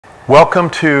Welcome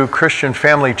to Christian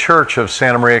Family Church of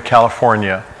Santa Maria,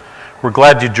 California. We're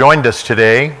glad you joined us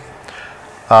today.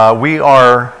 We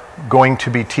are going to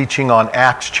be teaching on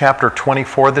Acts chapter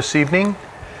 24 this evening.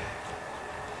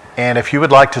 And if you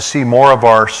would like to see more of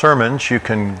our sermons, you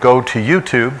can go to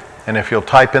YouTube, and if you'll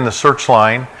type in the search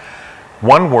line,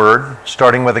 one word,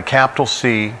 starting with a capital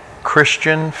C,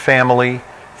 Christian Family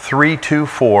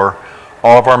 324,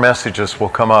 all of our messages will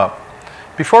come up.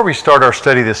 Before we start our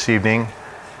study this evening,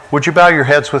 would you bow your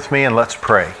heads with me and let's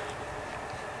pray.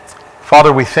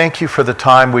 Father, we thank you for the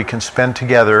time we can spend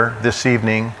together this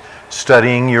evening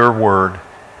studying your word.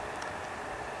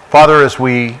 Father, as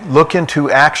we look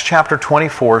into Acts chapter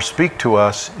 24, speak to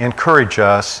us, encourage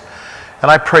us,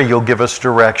 and I pray you'll give us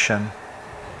direction.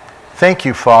 Thank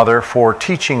you, Father, for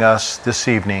teaching us this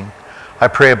evening. I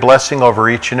pray a blessing over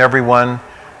each and every one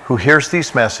who hears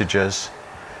these messages,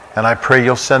 and I pray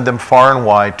you'll send them far and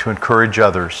wide to encourage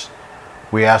others.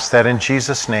 We ask that in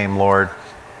Jesus' name, Lord.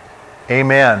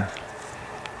 Amen.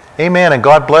 Amen, and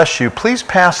God bless you. Please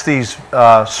pass these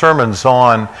sermons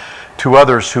on to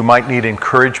others who might need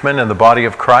encouragement in the body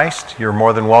of Christ. You're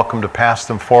more than welcome to pass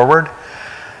them forward.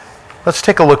 Let's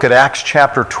take a look at Acts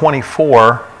chapter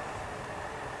 24.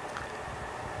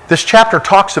 This chapter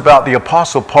talks about the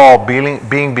Apostle Paul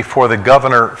being before the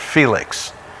governor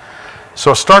Felix.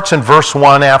 So it starts in verse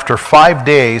 1. After 5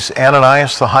 days,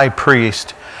 Ananias the high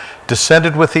priest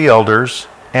descended with the elders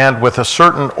and with a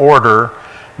certain order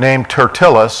named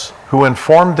Tertullus, who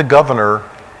informed the governor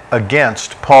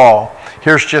against Paul.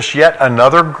 Here's just yet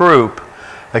another group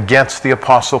against the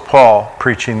Apostle Paul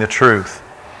preaching the truth.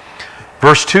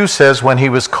 Verse 2 says, when he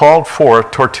was called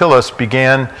forth, Tertullus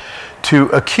began to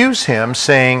accuse him,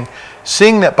 saying,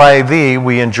 seeing that by thee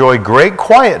we enjoy great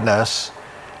quietness,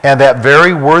 and that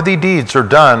very worthy deeds are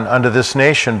done unto this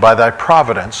nation by thy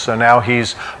providence. So now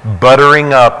he's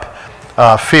buttering up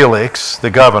Felix,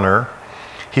 the governor.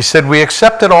 He said, we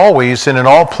accept it always and in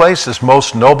all places,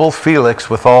 most noble Felix,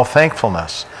 with all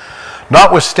thankfulness.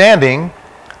 Notwithstanding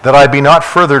that I be not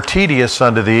further tedious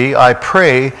unto thee, I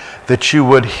pray that you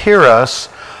would hear us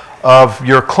of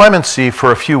your clemency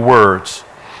for a few words.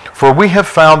 For we have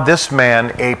found this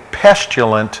man a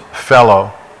pestilent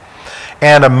fellow,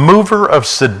 and a mover of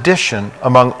sedition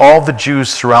among all the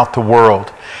Jews throughout the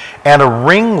world, and a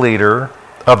ringleader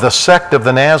of the sect of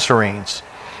the Nazarenes,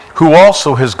 who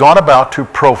also has gone about to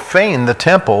profane the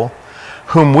temple,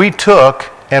 whom we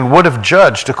took and would have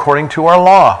judged according to our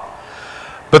law.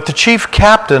 But the chief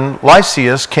captain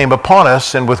Lysias came upon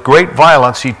us, and with great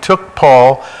violence he took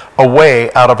Paul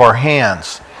away out of our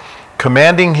hands,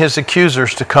 commanding his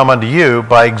accusers to come unto you,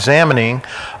 by examining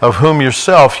of whom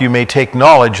yourself you may take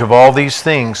knowledge of all these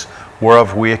things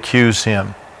whereof we accuse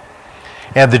him.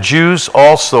 And the Jews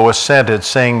also assented,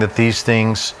 saying that these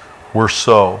things were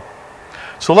so.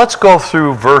 So let's go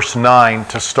through verse 9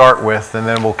 to start with, and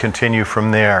then we'll continue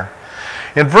from there.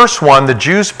 In verse 1, the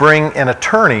Jews bring an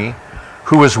attorney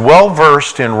who is well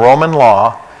versed in Roman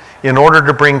law in order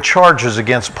to bring charges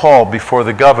against Paul before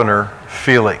the governor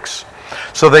Felix.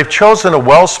 So they've chosen a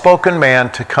well-spoken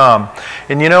man to come.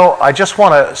 And you know, I just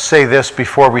want to say this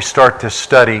before we start this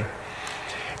study.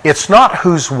 It's not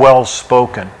who's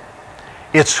well-spoken.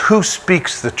 It's who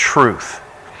speaks the truth.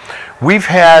 We've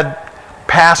had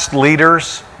past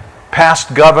leaders,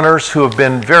 past governors who have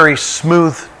been very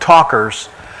smooth talkers,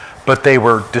 but they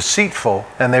were deceitful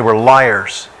and they were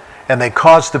liars, and they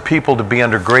caused the people to be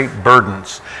under great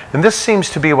burdens. And this seems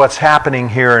to be what's happening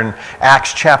here in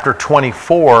Acts chapter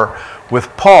 24 with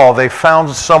Paul. They found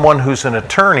someone who's an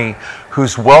attorney,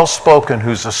 who's well-spoken,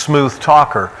 who's a smooth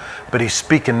talker, but he's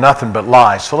speaking nothing but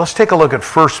lies. So let's take a look at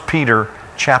 1 Peter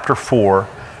chapter 4.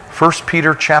 1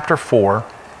 Peter chapter 4,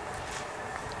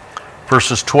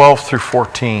 verses 12 through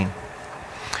 14.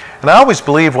 And I always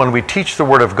believe when we teach the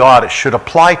Word of God, it should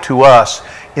apply to us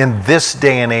in this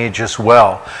day and age as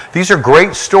well. These are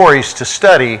great stories to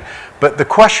study, but the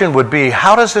question would be,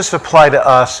 how does this apply to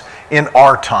us in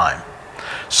our time?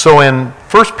 So in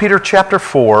 1 Peter chapter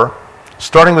 4,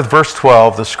 starting with verse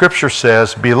 12, the Scripture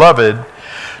says, Beloved,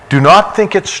 do not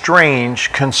think it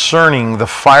strange concerning the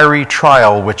fiery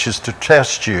trial which is to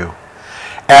test you,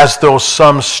 as though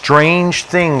some strange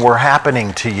thing were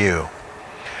happening to you.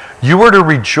 You are to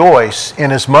rejoice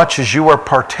inasmuch as you are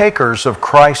partakers of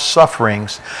Christ's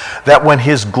sufferings, that when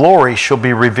his glory shall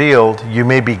be revealed, you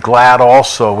may be glad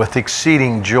also with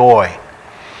exceeding joy.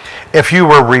 If you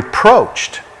were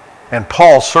reproached, and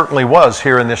Paul certainly was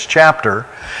here in this chapter,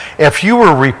 if you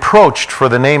were reproached for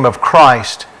the name of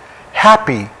Christ,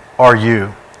 happy are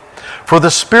you. For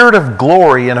the Spirit of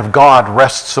glory and of God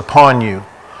rests upon you.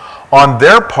 On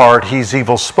their part he's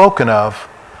evil spoken of,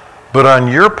 but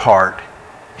on your part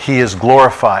he is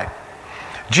glorified.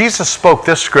 Jesus spoke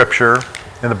this scripture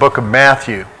in the book of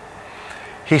Matthew.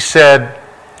 He said,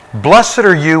 "Blessed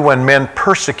are you when men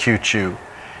persecute you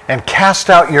and cast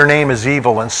out your name as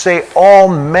evil and say all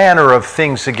manner of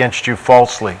things against you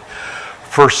falsely.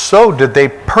 For so did they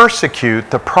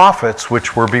persecute the prophets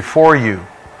which were before you.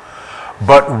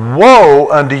 But woe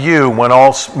unto you when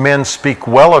all men speak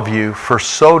well of you, for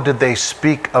so did they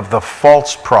speak of the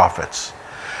false prophets."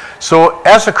 So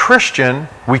as a Christian,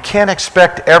 we can't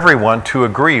expect everyone to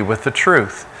agree with the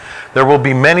truth. There will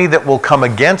be many that will come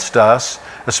against us,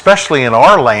 especially in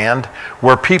our land,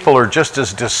 where people are just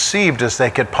as deceived as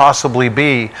they could possibly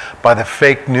be by the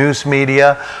fake news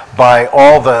media, by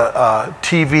all the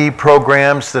TV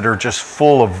programs that are just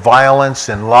full of violence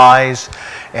and lies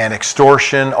and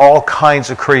extortion, all kinds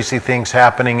of crazy things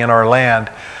happening in our land.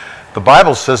 The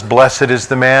Bible says, "Blessed is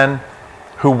the man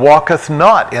who walketh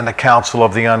not in the counsel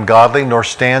of the ungodly, nor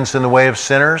stands in the way of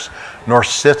sinners, nor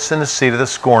sits in the seat of the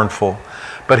scornful.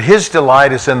 But his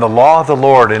delight is in the law of the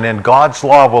Lord, and in God's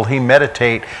law will he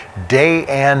meditate day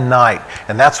and night."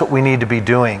 And that's what we need to be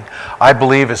doing. I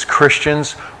believe as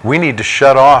Christians, we need to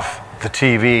shut off the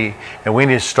TV, and we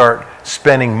need to start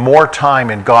spending more time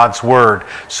in God's Word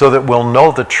so that we'll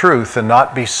know the truth and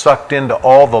not be sucked into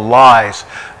all the lies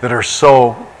that are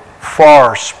so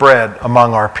far spread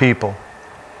among our people.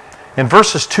 In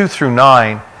verses 2 through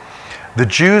 9, the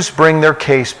Jews bring their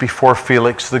case before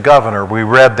Felix the governor. We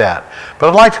read that. But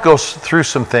I'd like to go through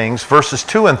some things. Verses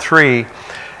 2 and 3,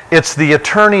 it's the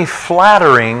attorney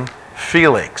flattering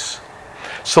Felix.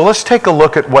 So let's take a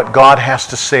look at what God has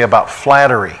to say about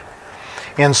flattery.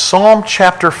 In Psalm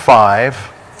chapter 5,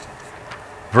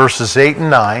 verses 8 and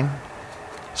 9,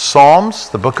 Psalms,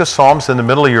 the book of Psalms in the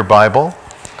middle of your Bible.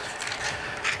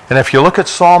 And if you look at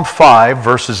Psalm 5,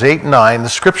 verses 8 and 9, the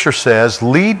scripture says,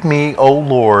 "Lead me, O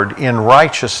Lord, in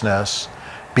righteousness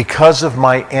because of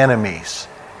my enemies.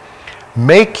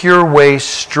 Make your way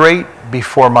straight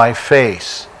before my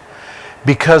face,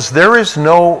 because there is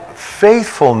no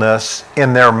faithfulness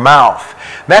in their mouth."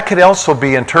 That could also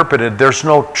be interpreted, there's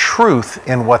no truth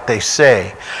in what they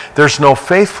say. There's no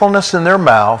faithfulness in their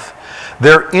mouth.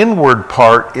 Their inward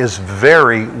part is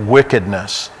very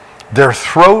wickedness. Their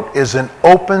throat is an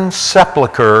open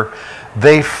sepulcher.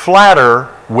 They flatter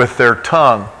with their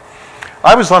tongue.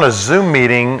 I was on a Zoom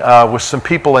meeting with some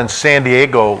people in San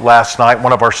Diego last night.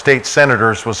 One of our state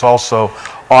senators was also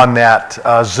on that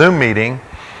Zoom meeting.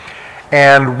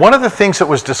 And one of the things that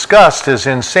was discussed is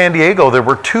in San Diego, there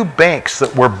were two banks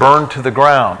that were burned to the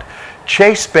ground.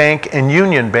 Chase Bank and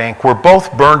Union Bank were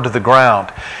both burned to the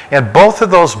ground. And both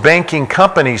of those banking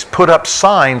companies put up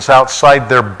signs outside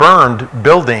their burned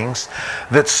buildings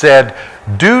that said,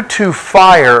 "Due to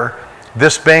fire,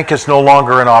 this bank is no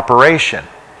longer in operation."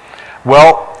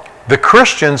 Well, the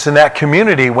Christians in that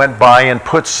community went by and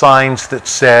put signs that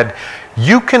said,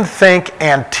 "You can thank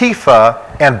Antifa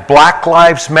and Black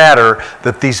Lives Matter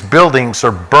that these buildings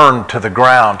are burned to the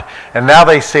ground." And now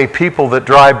they say people that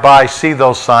drive by see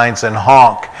those signs and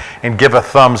honk and give a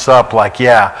thumbs up like,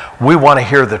 "Yeah, we want to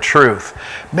hear the truth."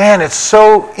 Man, it's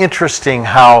so interesting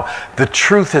how the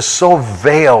truth is so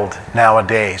veiled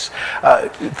nowadays.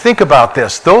 Think about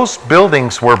this. Those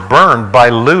buildings were burned by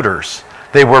looters.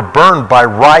 They were burned by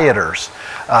rioters.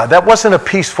 That wasn't a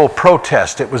peaceful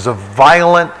protest. It was a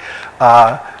violent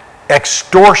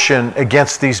extortion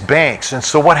against these banks. And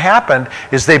so what happened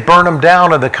is they burned them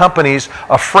down, and the companies,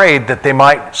 afraid that they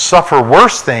might suffer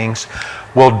worse things,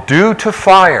 well, due to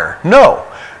fire, no,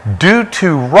 due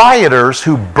to rioters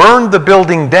who burned the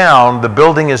building down, the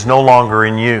building is no longer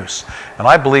in use. And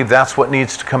I believe that's what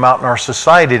needs to come out in our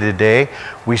society today.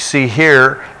 We see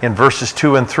here in verses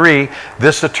 2 and 3,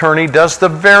 this attorney does the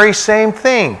very same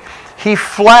thing. He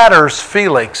flatters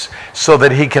Felix so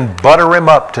that he can butter him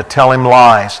up to tell him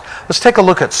lies. Let's take a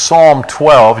look at Psalm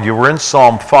 12. You were in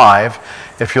Psalm 5.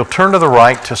 If you'll turn to the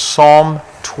right to Psalm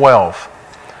 12.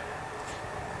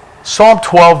 Psalm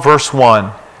 12, verse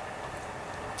 1.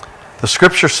 The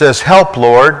scripture says, "Help,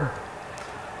 Lord,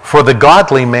 for the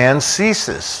godly man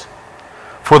ceases,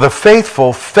 for the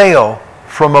faithful fail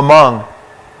from among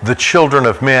the children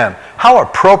of men." How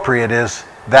appropriate is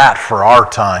that for our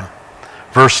time?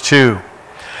 Verse 2,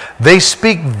 "They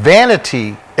speak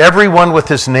vanity, everyone with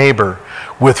his neighbor.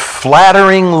 With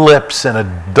flattering lips and a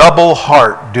double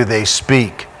heart do they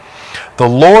speak. The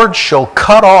Lord shall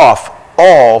cut off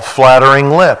all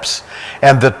flattering lips,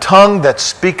 and the tongue that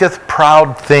speaketh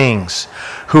proud things,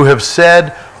 who have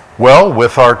said, Well,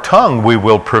 with our tongue we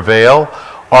will prevail.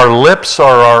 Our lips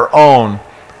are our own.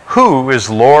 Who is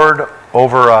Lord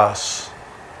over us?"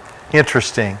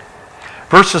 Interesting.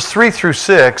 Verses 3 through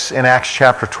 6 in Acts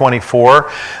chapter 24,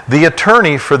 the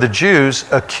attorney for the Jews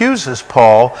accuses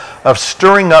Paul of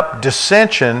stirring up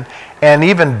dissension and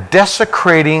even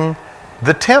desecrating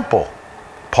the temple.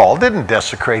 Paul didn't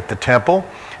desecrate the temple.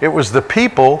 It was the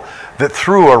people that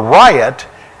threw a riot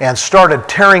and started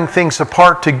tearing things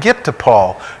apart to get to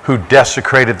Paul, who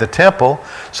desecrated the temple.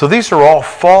 So these are all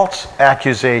false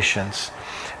accusations.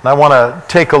 And I want to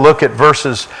take a look at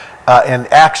verses in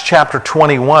Acts chapter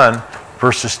 21,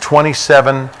 verses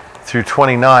 27 through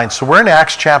 29. So we're in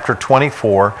Acts chapter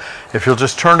 24. If you'll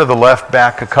just turn to the left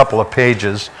back a couple of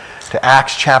pages to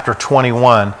Acts chapter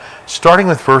 21, starting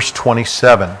with verse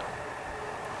 27.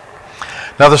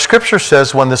 Now the scripture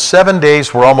says, when the 7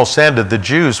 days were almost ended, the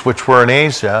Jews which were in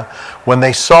Asia, when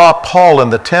they saw Paul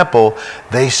in the temple,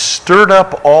 they stirred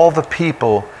up all the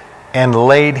people and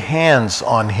laid hands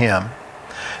on him.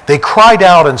 They cried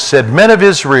out and said, Men of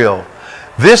Israel,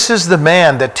 this is the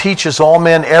man that teaches all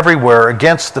men everywhere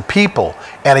against the people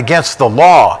and against the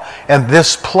law and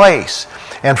this place.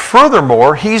 And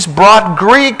furthermore, he's brought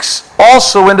Greeks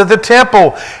also into the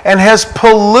temple and has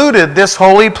polluted this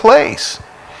holy place.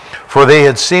 For they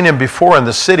had seen him before in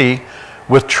the city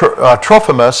with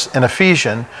Trophimus, an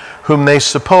Ephesian, whom they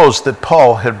supposed that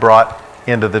Paul had brought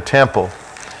into the temple.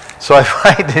 So I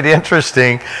find it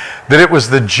interesting that it was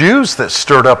the Jews that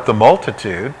stirred up the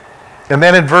multitude. And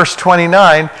then in verse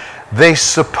 29, they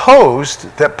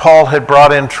supposed that Paul had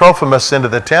brought in Trophimus into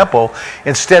the temple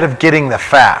instead of getting the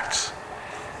facts.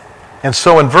 And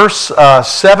so in verse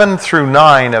 7 through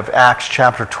 9 of Acts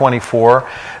chapter 24,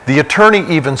 the attorney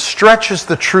even stretches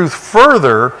the truth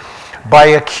further by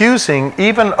accusing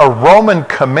even a Roman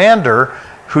commander,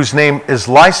 whose name is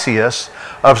Lysias,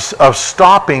 of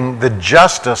stopping the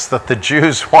justice that the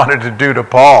Jews wanted to do to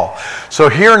Paul. So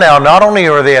here now, not only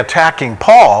are they attacking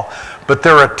Paul, but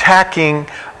they're attacking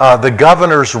the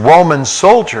governor's Roman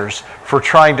soldiers for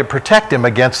trying to protect him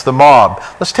against the mob.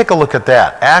 Let's take a look at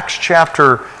that. Acts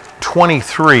chapter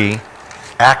 23,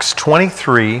 Acts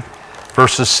 23,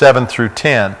 verses 7 through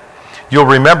 10. You'll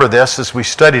remember this as we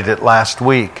studied it last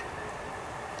week.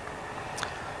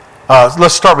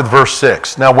 Let's start with verse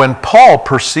 6. Now when Paul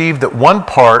perceived that one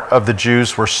part of the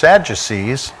Jews were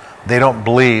Sadducees, they don't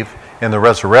believe in the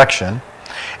resurrection,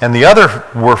 and the other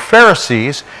were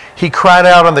Pharisees, he cried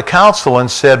out in the council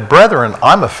and said, Brethren,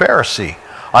 I'm a Pharisee.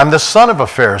 I'm the son of a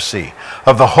Pharisee.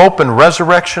 Of the hope and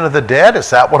resurrection of the dead, is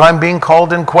that what I'm being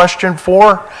called in question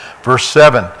for? Verse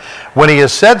 7. When he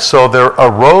has said so, there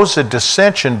arose a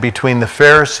dissension between the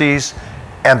Pharisees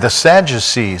and the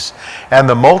Sadducees, and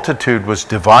the multitude was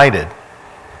divided.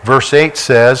 Verse 8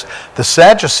 says, the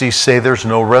Sadducees say there's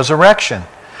no resurrection,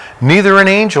 neither an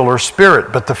angel or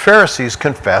spirit, but the Pharisees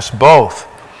confess both.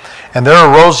 And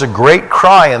there arose a great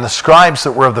cry, and the scribes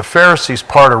that were of the Pharisees'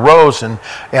 part arose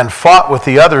and fought with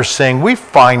the others, saying, We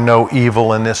find no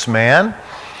evil in this man.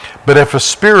 But if a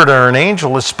spirit or an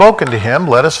angel has spoken to him,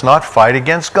 let us not fight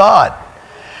against God.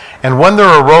 And when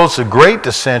there arose a great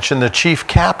dissension, the chief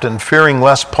captain, fearing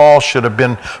lest Paul should have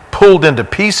been pulled into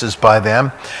pieces by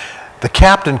them, the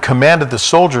captain commanded the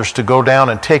soldiers to go down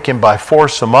and take him by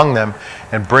force among them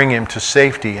and bring him to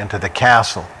safety into the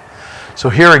castle. So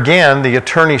here again, the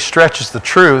attorney stretches the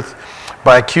truth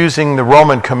by accusing the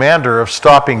Roman commander of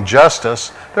stopping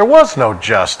justice. There was no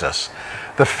justice.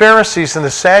 The Pharisees and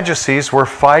the Sadducees were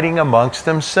fighting amongst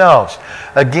themselves.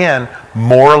 Again,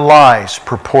 more lies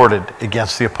purported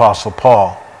against the Apostle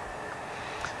Paul.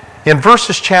 In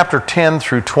verses chapter 10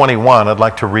 through 21, I'd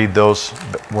like to read those.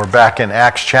 We're back in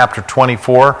Acts chapter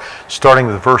 24, starting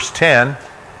with verse 10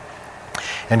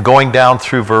 and going down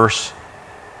through verse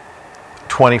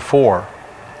 24.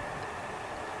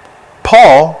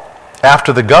 Paul,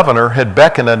 after the governor had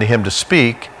beckoned unto him to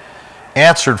speak,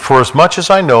 answered, Forasmuch as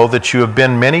I know that you have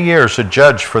been many years a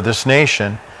judge for this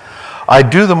nation, I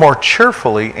do the more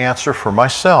cheerfully answer for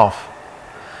myself,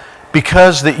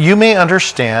 because that you may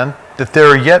understand that there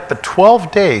are yet but 12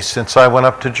 days since I went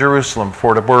up to Jerusalem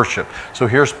for to worship. So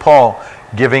here's Paul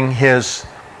giving his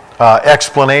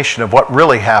explanation of what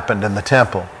really happened in the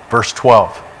temple. Verse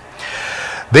 12.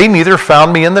 They neither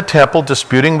found me in the temple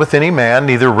disputing with any man,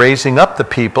 neither raising up the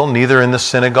people, neither in the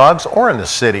synagogues or in the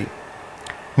city.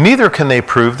 Neither can they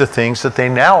prove the things that they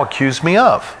now accuse me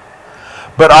of.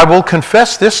 But I will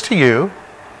confess this to you,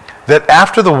 that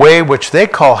after the way which they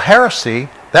call heresy,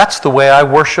 that's the way I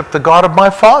worship the God of my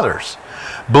fathers,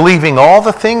 believing all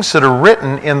the things that are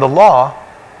written in the law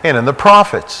and in the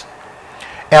prophets.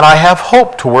 And I have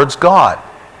hope towards God,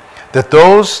 that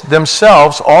those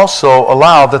themselves also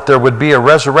allow that there would be a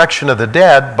resurrection of the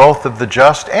dead, both of the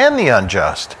just and the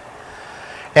unjust.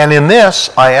 And in this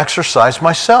I exercise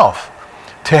myself,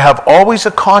 to have always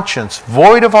a conscience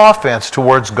void of offense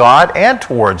towards God and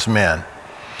towards men.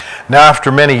 Now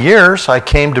after many years I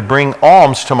came to bring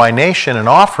alms to my nation and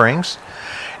offerings,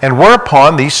 and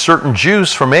whereupon these certain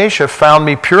Jews from Asia found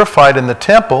me purified in the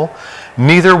temple,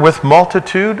 neither with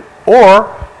multitude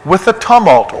or with a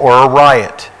tumult or a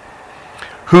riot,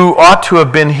 who ought to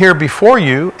have been here before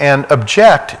you and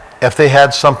object if they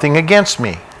had something against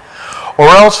me. Or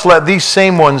else let these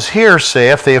same ones here say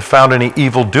if they have found any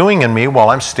evil doing in me while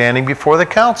I'm standing before the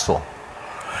council.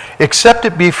 Except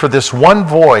it be for this one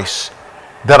voice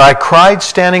that I cried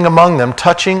standing among them,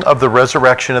 touching of the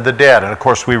resurrection of the dead. And of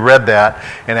course we read that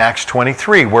in Acts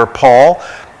 23, where Paul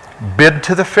bid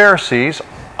to the Pharisees,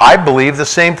 I believe the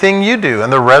same thing you do, in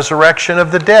the resurrection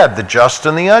of the dead, the just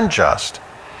and the unjust.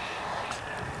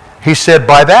 He said,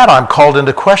 by that I'm called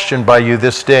into question by you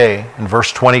this day. In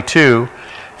verse 22,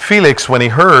 Felix, when he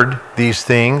heard these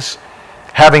things,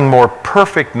 having more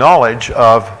perfect knowledge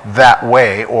of that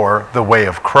way, or the way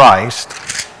of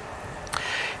Christ,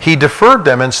 he deferred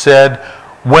them and said,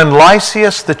 when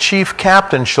Lysias the chief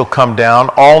captain shall come down,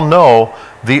 I'll know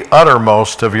the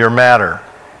uttermost of your matter.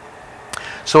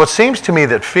 So it seems to me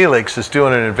that Felix is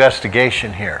doing an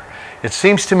investigation here. It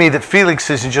seems to me that Felix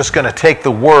isn't just going to take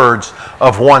the words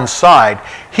of one side.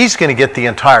 He's going to get the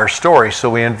entire story,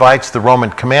 so he invites the Roman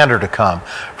commander to come.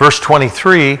 Verse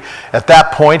 23, at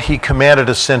that point he commanded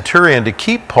a centurion to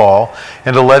keep Paul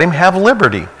and to let him have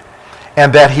liberty,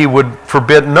 and that he would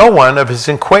forbid no one of his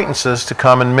acquaintances to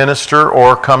come and minister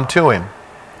or come to him.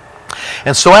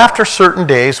 And so after certain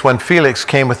days, when Felix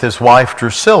came with his wife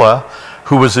Drusilla,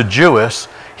 who was a Jewess,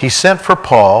 he sent for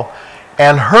Paul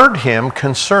and heard him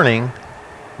concerning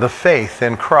the faith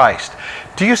in Christ.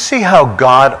 Do you see how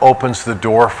God opens the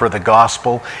door for the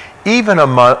gospel? Even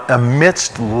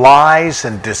amidst lies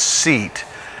and deceit,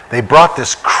 they brought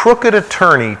this crooked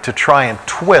attorney to try and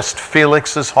twist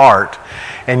Felix's heart,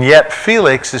 and yet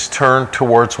Felix is turned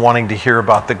towards wanting to hear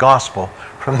about the gospel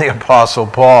from the Apostle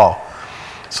Paul.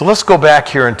 So let's go back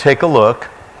here and take a look.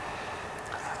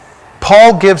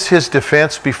 Paul gives his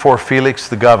defense before Felix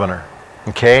the governor.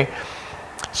 Okay?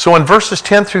 So in verses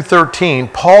 10 through 13,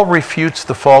 Paul refutes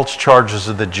the false charges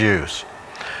of the Jews.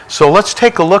 So let's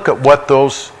take a look at what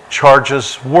those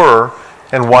charges were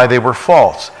and why they were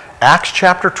false. Acts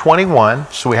chapter 21,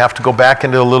 so we have to go back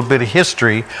into a little bit of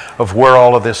history of where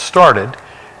all of this started.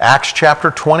 Acts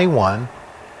chapter 21,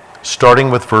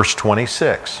 starting with verse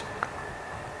 26.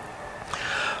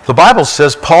 The Bible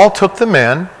says, Paul took the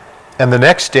men, and the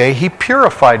next day he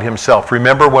purified himself.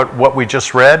 Remember what we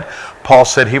just read? Paul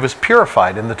said he was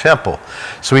purified in the temple.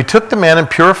 So he took the men and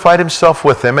purified himself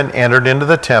with them and entered into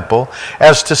the temple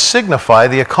as to signify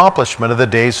the accomplishment of the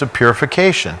days of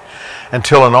purification,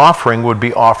 until an offering would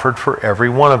be offered for every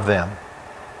one of them.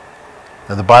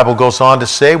 And the Bible goes on to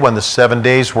say, when the 7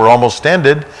 days were almost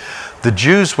ended, the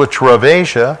Jews which were of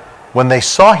Asia, when they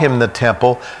saw him in the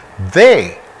temple,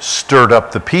 they stirred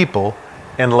up the people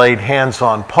and laid hands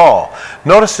on Paul.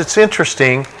 Notice it's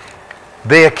interesting.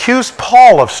 They accused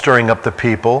Paul of stirring up the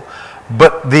people,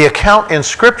 but the account in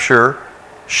Scripture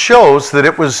shows that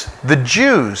it was the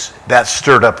Jews that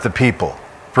stirred up the people.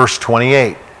 Verse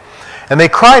 28. And they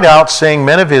cried out, saying,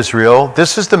 Men of Israel,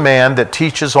 this is the man that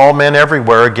teaches all men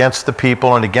everywhere against the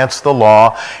people and against the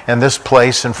law and this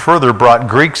place, and further brought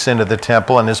Greeks into the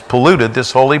temple and has polluted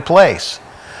this holy place.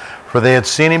 For they had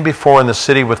seen him before in the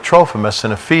city with Trophimus,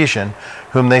 an Ephesian,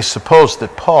 whom they supposed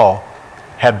that Paul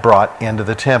had brought into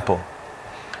the temple.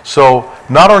 So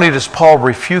not only does Paul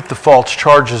refute the false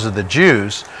charges of the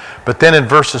Jews, but then in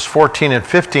verses 14 and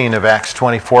 15 of Acts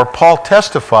 24, Paul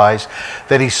testifies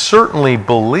that he certainly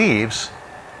believes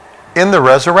in the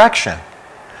resurrection.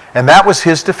 And that was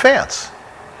his defense.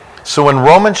 So in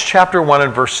Romans chapter 1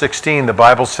 and verse 16, the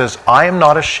Bible says, I am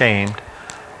not ashamed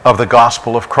of the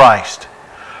gospel of Christ,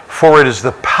 for it is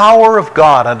the power of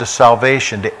God unto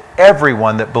salvation to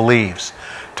everyone that believes,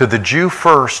 to the Jew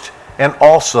first and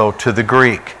also to the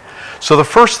Greek. So the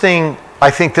first thing, I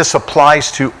think this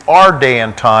applies to our day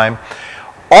and time.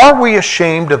 Are we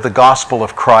ashamed of the gospel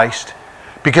of Christ?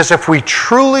 Because if we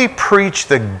truly preach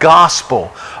the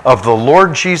gospel of the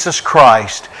Lord Jesus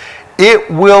Christ, it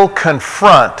will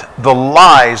confront the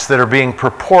lies that are being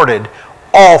purported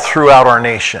all throughout our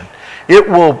nation. It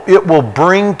will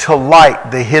bring to light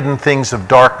the hidden things of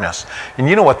darkness. And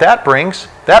you know what that brings?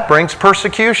 That brings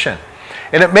persecution.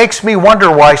 And it makes me wonder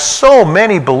why so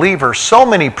many believers, so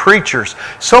many preachers,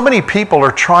 so many people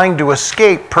are trying to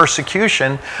escape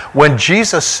persecution when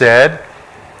Jesus said,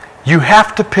 you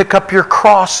have to pick up your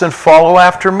cross and follow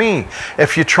after me.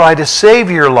 If you try to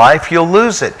save your life, you'll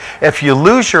lose it. If you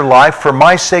lose your life for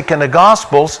my sake and the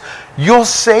gospel's, you'll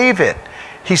save it.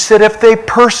 He said, if they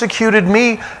persecuted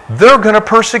me, they're going to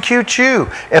persecute you.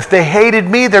 If they hated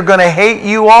me, they're going to hate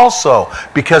you also,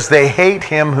 because they hate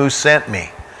him who sent me.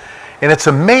 And it's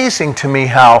amazing to me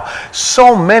how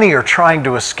so many are trying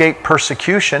to escape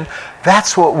persecution.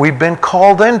 That's what we've been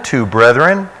called into,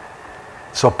 brethren.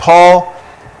 So Paul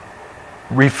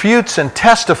refutes and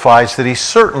testifies that he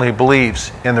certainly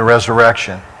believes in the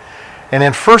resurrection. And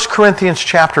in 1 Corinthians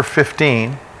chapter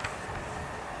 15,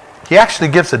 he actually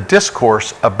gives a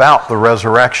discourse about the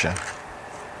resurrection.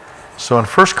 So in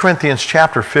 1 Corinthians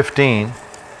chapter 15,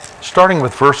 starting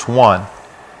with verse 1,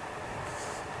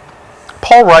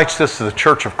 Paul writes this to the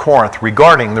church of Corinth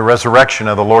regarding the resurrection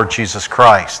of the Lord Jesus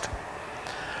Christ.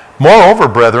 Moreover,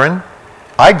 brethren,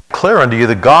 I declare unto you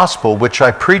the gospel which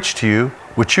I preached to you,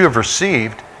 which you have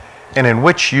received, and in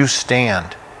which you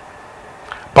stand,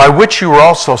 by which you were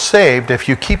also saved, if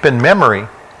you keep in memory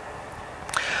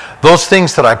those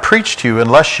things that I preached to you,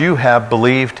 unless you have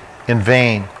believed in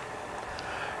vain.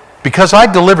 Because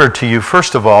I delivered to you,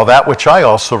 first of all, that which I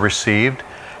also received,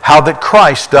 how that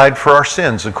Christ died for our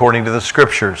sins according to the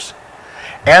Scriptures,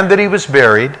 and that he was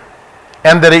buried,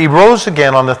 and that he rose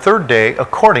again on the third day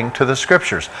according to the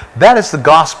Scriptures. That is the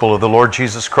gospel of the Lord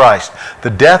Jesus Christ, the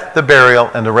death, the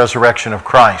burial, and the resurrection of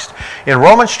Christ. In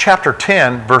Romans chapter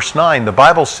 10, verse 9, the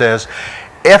Bible says,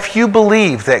 if you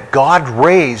believe that God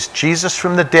raised Jesus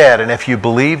from the dead, and if you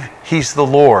believe he's the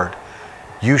Lord,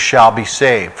 you shall be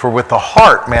saved. For with the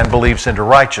heart man believes into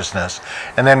righteousness,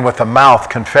 and then with the mouth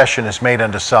confession is made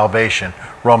unto salvation.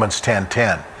 Romans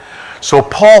 10:10. So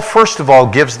Paul first of all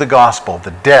gives the gospel, the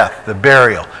death, the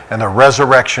burial, and the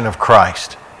resurrection of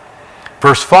Christ.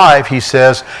 Verse 5, he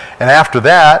says, and after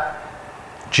that,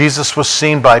 Jesus was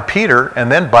seen by Peter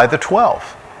and then by the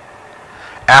 12.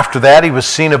 After that, he was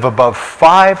seen of above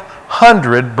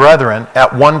 500 brethren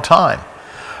at one time,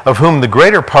 of whom the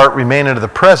greater part remain unto the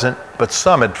present, but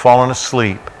some had fallen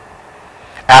asleep.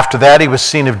 After that, he was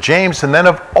seen of James, and then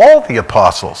of all the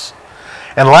apostles.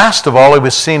 And last of all, he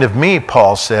was seen of me,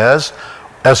 Paul says,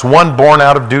 as one born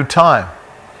out of due time.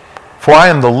 For I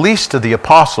am the least of the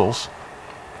apostles,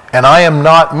 and I am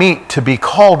not meet to be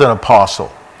called an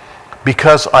apostle,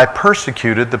 because I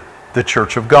persecuted the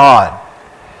church of God.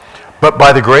 But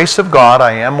by the grace of God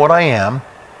I am what I am,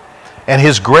 and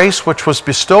his grace which was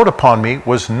bestowed upon me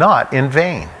was not in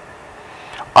vain.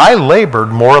 I labored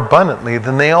more abundantly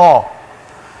than they all.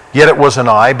 Yet it wasn't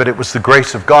I, but it was the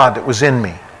grace of God that was in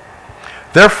me.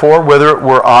 Therefore, whether it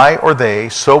were I or they,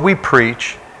 so we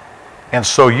preach, and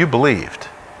so you believed.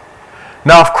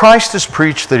 Now if Christ is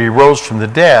preached that he rose from the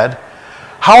dead,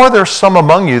 how are there some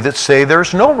among you that say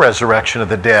there's no resurrection of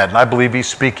the dead? And I believe he's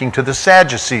speaking to the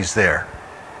Sadducees there.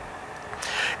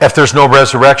 If there's no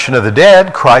resurrection of the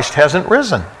dead, Christ hasn't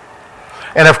risen.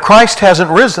 And if Christ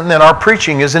hasn't risen, then our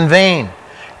preaching is in vain,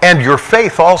 and your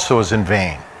faith also is in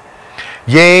vain.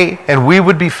 Yea, and we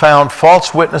would be found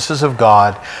false witnesses of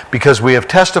God, because we have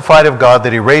testified of God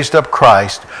that he raised up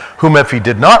Christ, whom if he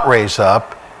did not raise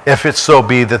up, if it so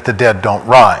be that the dead don't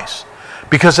rise.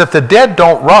 Because if the dead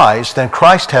don't rise, then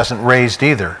Christ hasn't raised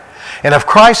either. And if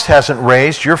Christ hasn't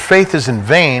raised, your faith is in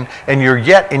vain, and you're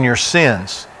yet in your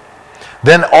sins.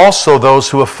 Then also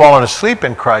those who have fallen asleep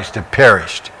in Christ have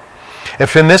perished.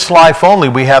 If in this life only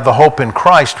we have the hope in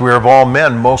Christ, we are of all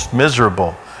men most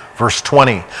miserable. Verse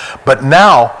 20. But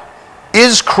now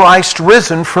is Christ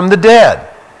risen from the dead,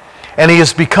 and he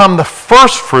has become the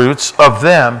firstfruits of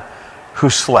them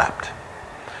who slept.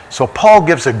 So Paul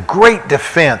gives a great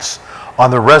defense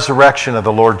on the resurrection of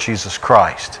the Lord Jesus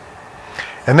Christ.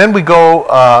 And then we go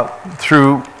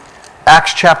through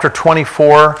Acts chapter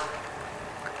 24,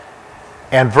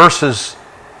 and verses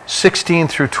 16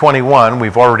 through 21,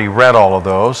 we've already read all of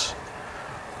those.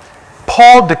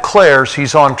 Paul declares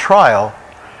he's on trial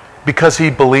because he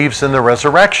believes in the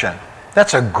resurrection.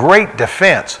 That's a great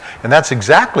defense, and that's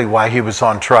exactly why he was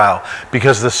on trial,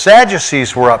 because the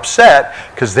Sadducees were upset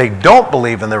because they don't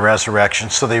believe in the resurrection,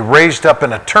 so they raised up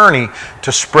an attorney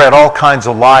to spread all kinds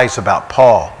of lies about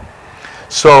Paul.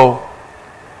 So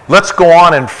let's go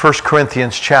on in 1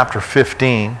 Corinthians chapter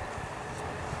 15.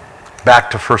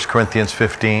 Back to 1 Corinthians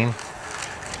 15.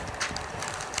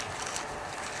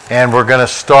 And we're going to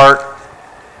start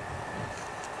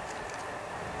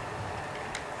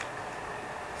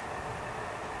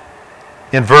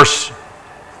in verse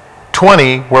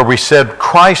 20, where we said,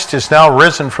 Christ is now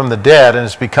risen from the dead and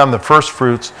has become the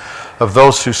firstfruits of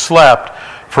those who slept.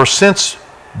 For since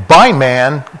by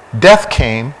man death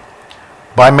came,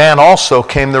 by man also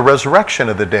came the resurrection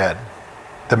of the dead.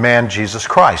 The man Jesus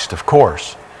Christ, of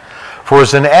course. For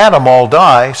as in Adam all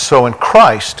die, so in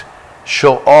Christ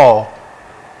shall all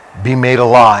be made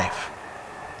alive.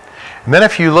 And then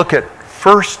if you look at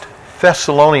 1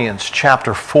 Thessalonians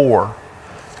chapter 4.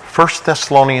 1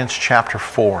 Thessalonians chapter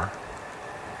 4.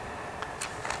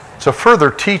 It's a further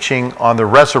teaching on the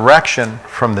resurrection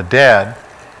from the dead,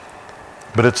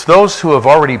 but it's those who have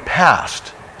already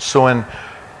passed. So in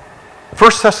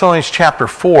 1 Thessalonians chapter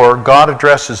 4, God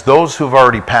addresses those who have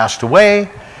already passed away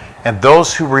and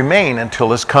those who remain until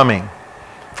his coming.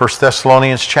 1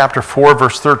 Thessalonians chapter 4,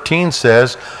 verse 13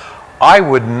 says, I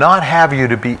would not have you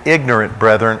to be ignorant,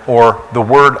 brethren, or the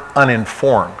word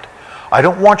uninformed. I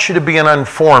don't want you to be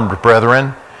uninformed,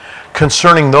 brethren,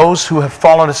 concerning those who have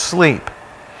fallen asleep,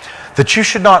 that you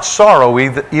should not sorrow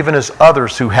even as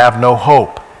others who have no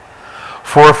hope.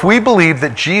 For if we believe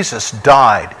that Jesus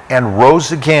died and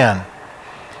rose again,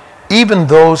 even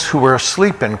those who were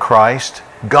asleep in Christ,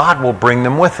 God will bring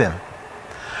them with him.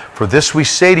 For this we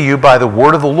say to you by the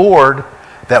word of the Lord,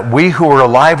 that we who are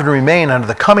alive and remain unto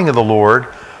the coming of the Lord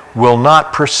will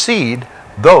not precede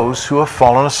those who have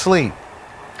fallen asleep.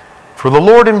 For the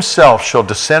Lord himself shall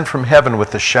descend from heaven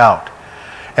with a shout,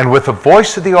 and with the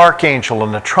voice of the archangel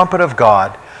and the trumpet of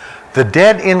God. The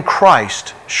dead in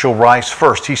Christ shall rise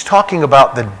first. He's talking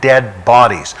about the dead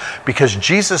bodies, because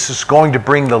Jesus is going to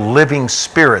bring the living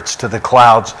spirits to the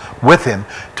clouds with him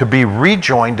to be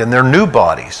rejoined in their new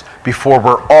bodies before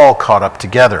we're all caught up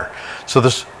together. So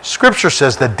the scripture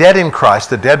says the dead in Christ,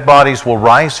 the dead bodies will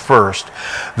rise first.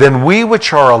 Then we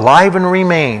which are alive and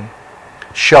remain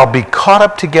shall be caught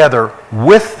up together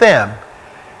with them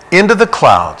into the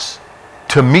clouds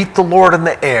to meet the Lord in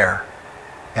the air.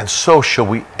 And so shall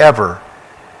we ever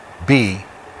be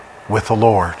with the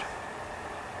Lord.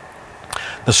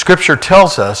 The scripture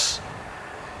tells us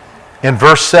in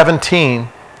verse 17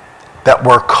 that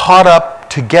we're caught up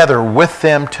together with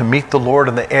them to meet the Lord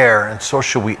in the air, and so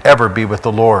shall we ever be with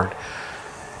the Lord.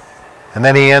 And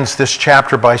then he ends this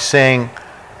chapter by saying,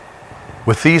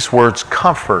 with these words,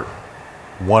 comfort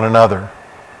one another.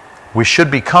 We should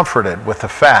be comforted with the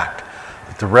fact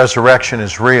that the resurrection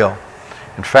is real.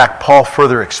 In fact, Paul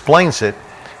further explains it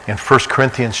in 1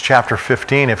 Corinthians chapter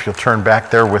 15, if you'll turn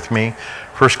back there with me.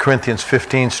 1 Corinthians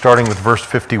 15, starting with verse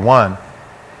 51.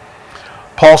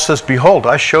 Paul says, behold,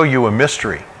 I show you a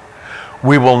mystery.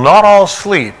 We will not all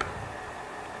sleep,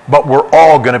 but we're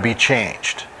all going to be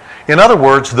changed. In other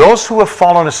words, those who have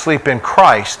fallen asleep in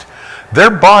Christ, their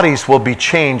bodies will be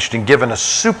changed and given a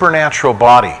supernatural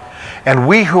body. And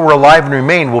we who are alive and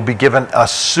remain will be given a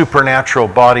supernatural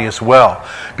body as well.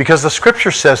 Because the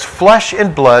scripture says flesh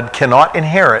and blood cannot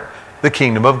inherit the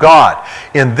kingdom of God.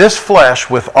 In this flesh,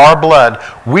 with our blood,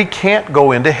 we can't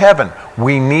go into heaven.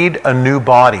 We need a new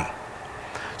body.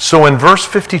 So in verse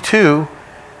 52,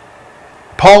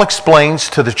 Paul explains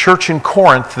to the church in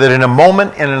Corinth that in a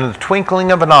moment and in the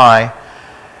twinkling of an eye,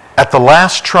 at the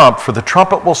last trump, for the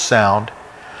trumpet will sound,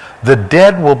 the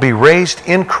dead will be raised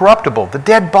incorruptible. The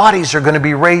dead bodies are going to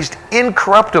be raised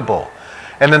incorruptible.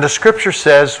 And then the scripture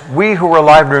says, we who are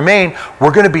alive and remain, we're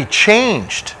going to be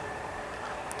changed.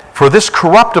 For this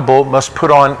corruptible must put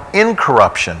on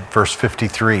incorruption, verse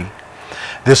 53.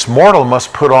 This mortal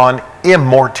must put on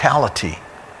immortality.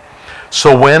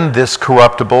 So when this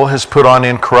corruptible has put on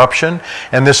incorruption,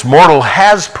 and this mortal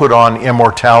has put on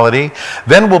immortality,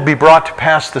 then will be brought to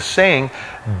pass the saying,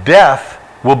 death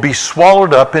will be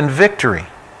swallowed up in victory.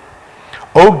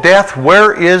 O death,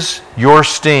 where is your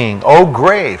sting? O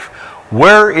grave,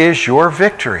 where is your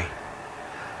victory?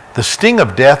 The sting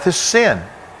of death is sin,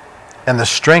 and the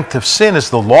strength of sin is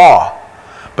the law.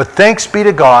 But thanks be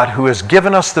to God who has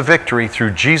given us the victory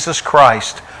through Jesus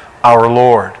Christ our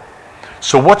Lord.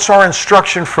 So what's our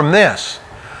instruction from this?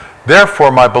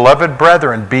 Therefore, my beloved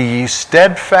brethren, be ye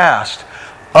steadfast,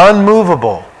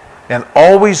 unmovable, and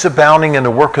always abounding in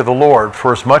the work of the Lord,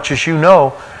 for as much as you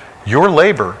know, your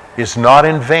labor is not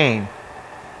in vain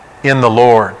in the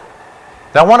Lord.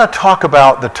 Now I want to talk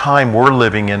about the time we're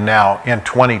living in now, in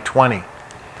 2020.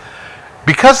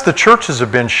 Because the churches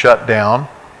have been shut down,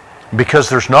 because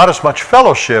there's not as much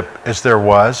fellowship as there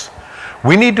was,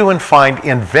 we need to find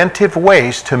inventive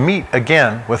ways to meet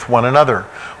again with one another.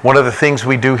 One of the things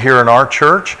we do here in our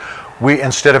church, we,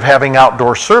 instead of having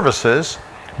outdoor services,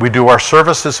 we do our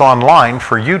services online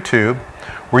for YouTube,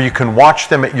 where you can watch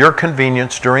them at your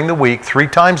convenience during the week, 3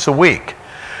 times a week.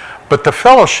 But the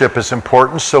fellowship is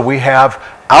important, so we have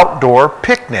outdoor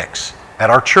picnics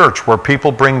at our church where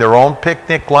people bring their own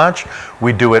picnic lunch.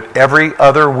 We do it every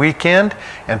other weekend,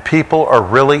 and people are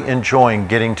really enjoying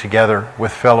getting together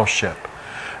with fellowship.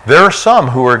 There are some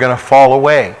who are going to fall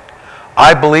away.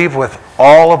 I believe with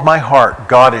all of my heart,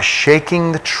 God is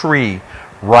shaking the tree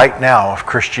right now of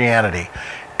Christianity.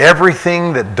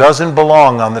 Everything that doesn't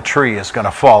belong on the tree is going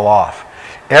to fall off.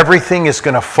 Everything is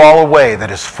going to fall away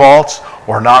that is false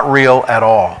or not real at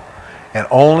all. And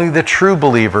only the true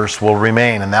believers will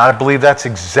remain. And I believe that's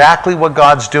exactly what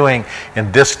God's doing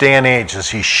in this day and age as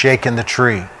he's shaking the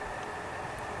tree.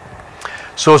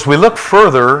 So as we look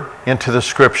further into the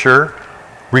scripture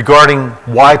regarding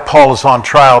why Paul is on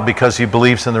trial because he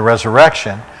believes in the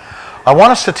resurrection, I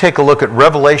want us to take a look at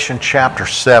Revelation chapter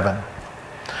 7.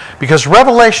 Because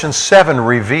Revelation 7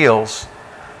 reveals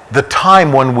the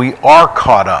time when we are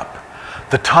caught up,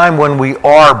 the time when we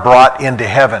are brought into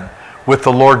heaven with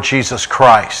the Lord Jesus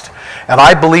Christ. And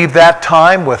I believe that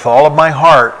time with all of my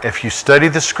heart, if you study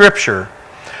the scripture,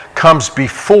 comes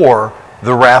before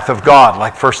the wrath of God.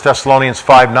 Like 1 Thessalonians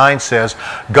 5:9 says,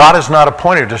 God has not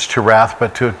appointed us to wrath,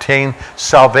 but to obtain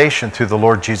salvation through the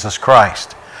Lord Jesus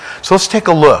Christ. So let's take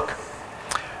a look.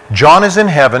 John is in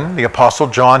heaven, the Apostle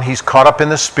John. He's caught up in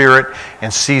the Spirit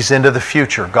and sees into the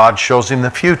future. God shows him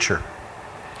the future.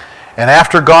 And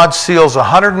after God seals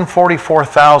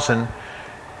 144,000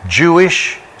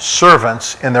 Jewish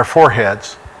servants in their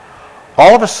foreheads,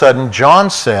 all of a sudden John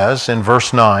says in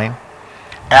verse 9,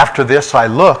 after this I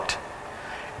looked,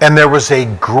 and there was a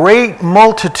great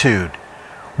multitude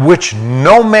which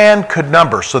no man could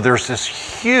number. So there's this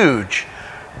huge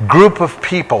group of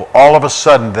people all of a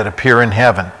sudden that appear in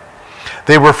heaven.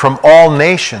 They were from all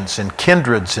nations and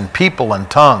kindreds and people and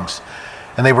tongues.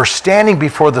 And they were standing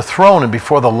before the throne and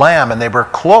before the Lamb, and they were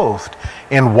clothed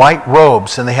in white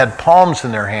robes, and they had palms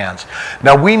in their hands.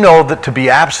 Now we know that to be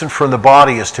absent from the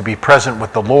body is to be present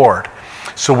with the Lord.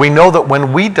 So we know that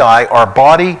when we die, our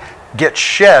body gets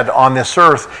shed on this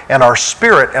earth, and our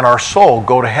spirit and our soul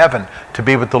go to heaven to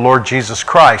be with the Lord Jesus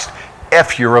Christ,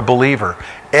 if you're a believer,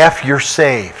 if you're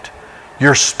saved.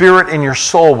 Your spirit and your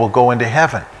soul will go into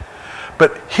heaven.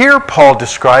 But here Paul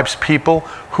describes people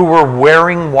who were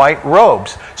wearing white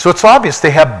robes. So it's obvious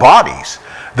they have bodies.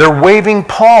 They're waving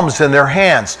palms in their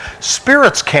hands.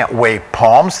 Spirits can't wave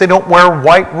palms. They don't wear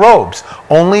white robes.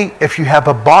 Only if you have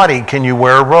a body can you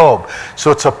wear a robe.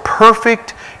 So it's a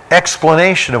perfect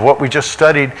explanation of what we just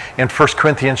studied in 1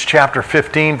 Corinthians chapter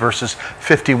 15, verses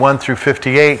 51 through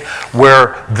 58,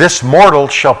 where this mortal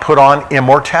shall put on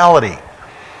immortality,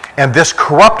 and this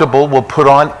corruptible will put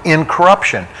on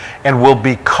incorruption, and will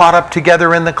be caught up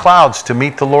together in the clouds to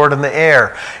meet the Lord in the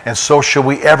air, and so shall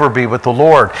we ever be with the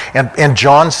Lord. And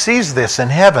John sees this in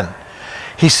heaven.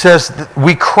 He says,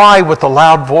 we cry with a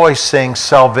loud voice, saying,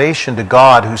 salvation to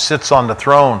God who sits on the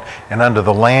throne and unto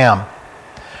the Lamb.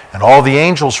 And all the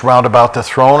angels round about the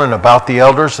throne and about the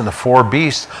elders and the four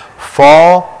beasts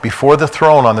fall before the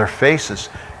throne on their faces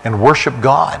and worship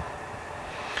God,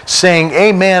 saying,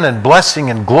 amen, and blessing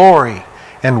and glory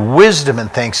and wisdom and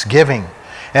thanksgiving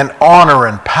and honor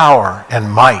and power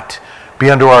and might be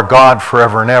unto our God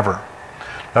forever and ever.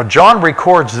 Now John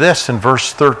records this in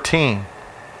verse 13.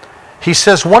 He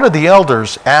says, one of the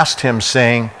elders asked him,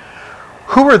 saying,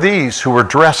 who are these who were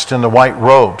dressed in the white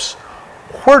robes?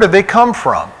 Where did they come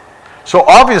from? So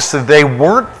obviously they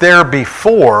weren't there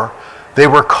before. They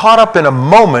were caught up in a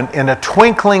moment, in a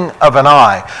twinkling of an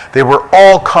eye. They were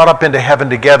all caught up into heaven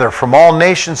together, from all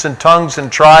nations and tongues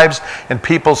and tribes and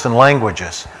peoples and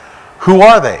languages. Who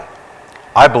are they?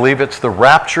 I believe it's the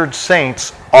raptured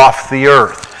saints off the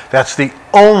earth. That's the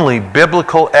only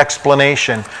biblical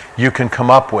explanation you can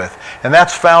come up with. And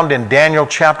that's found in Daniel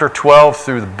chapter 12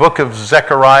 through the book of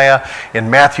Zechariah, in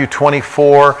Matthew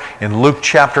 24, in Luke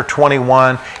chapter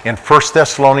 21, in 1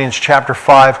 Thessalonians chapter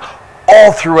 5.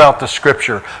 All throughout the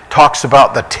scripture talks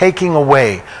about the taking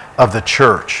away of the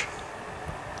church.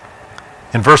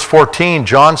 In verse 14,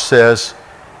 John says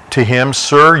to him,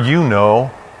 sir, you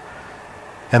know.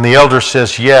 And the elder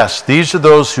says, yes, these are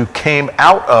those who came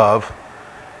out of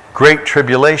great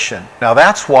tribulation. Now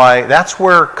that's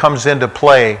where it comes into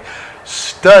play.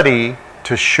 Study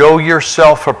to show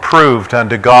yourself approved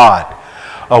unto God,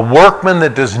 a workman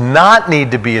that does not need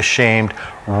to be ashamed,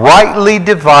 rightly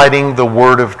dividing the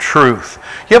word of truth.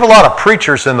 You have a lot of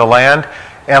preachers in the land,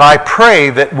 and I pray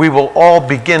that we will all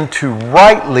begin to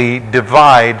rightly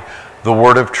divide the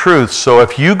word of truth. So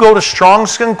if you go to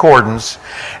Strong's Concordance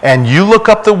and you look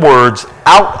up the words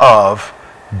out of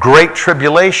great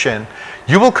tribulation,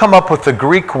 you will come up with the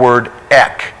Greek word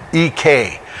ek,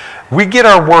 E-K. We get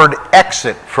our word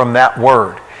exit from that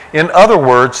word. In other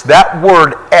words, that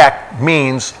word ek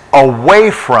means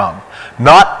away from,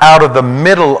 not out of the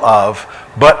middle of,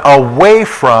 but away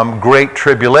from great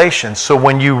tribulation. So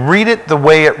when you read it the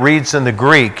way it reads in the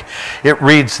Greek, it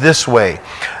reads this way.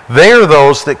 They are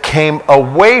those that came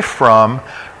away from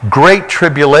great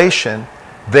tribulation.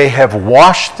 They have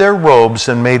washed their robes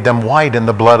and made them white in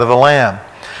the blood of the Lamb.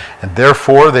 And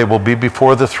therefore they will be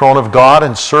before the throne of God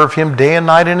and serve him day and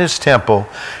night in his temple.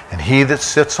 And he that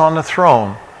sits on the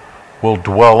throne will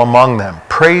dwell among them.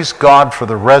 Praise God for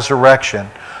the resurrection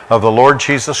of the Lord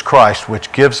Jesus Christ,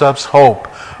 which gives us hope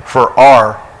for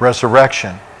our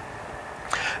resurrection.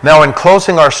 Now, in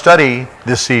closing our study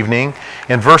this evening,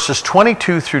 in verses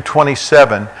 22 through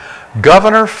 27,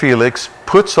 Governor Felix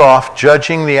puts off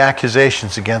judging the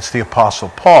accusations against the Apostle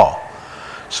Paul.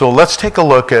 So let's take a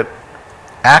look at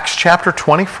Acts chapter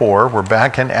 24. We're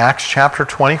back in Acts chapter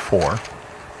 24.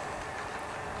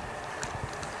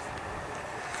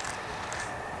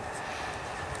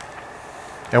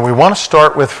 And we want to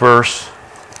start with verse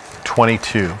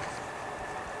 22.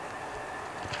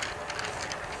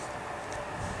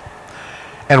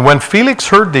 And when Felix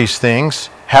heard these things,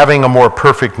 having a more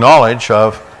perfect knowledge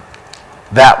of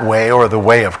that way, or the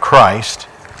way of Christ,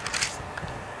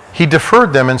 he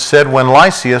deferred them and said, when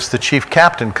Lysias, the chief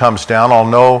captain, comes down, I'll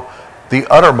know the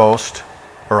uttermost,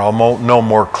 or I'll know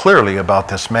more clearly about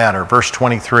this matter. Verse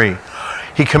 23.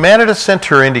 He commanded a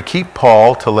centurion to keep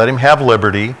Paul, to let him have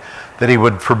liberty, that he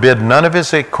would forbid none of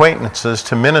his acquaintances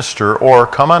to minister or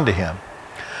come unto him.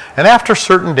 And after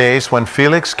certain days, when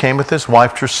Felix came with his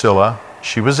wife Drusilla,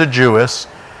 she was a Jewess,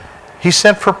 he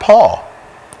sent for Paul,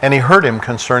 and he heard him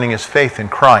concerning his faith in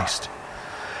Christ.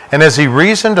 And as he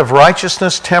reasoned of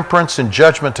righteousness, temperance, and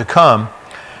judgment to come,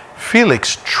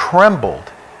 Felix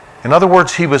trembled. In other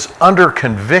words, he was under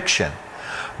conviction.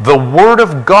 The Word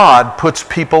of God puts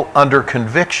people under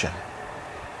conviction.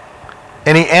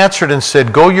 And he answered and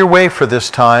said, go your way for this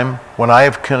time. When I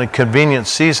have a convenient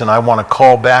season, I want to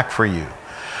call back for you.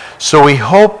 So he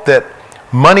hoped that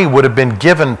money would have been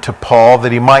given to Paul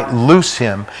that he might loose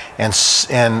him, and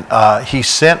he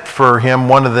sent for him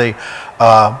more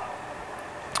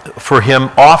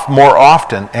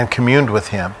often and communed with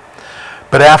him.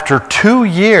 But after 2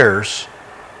 years,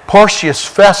 Porcius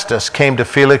Festus came to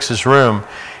Felix's room,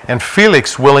 and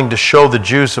Felix, willing to show the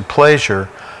Jews a pleasure,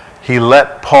 he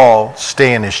let Paul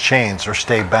stay in his chains, or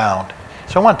stay bound.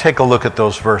 So I want to take a look at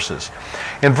those verses.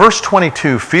 In verse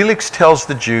 22, Felix tells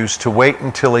the Jews to wait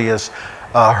until he has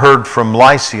heard from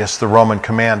Lysias, the Roman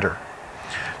commander.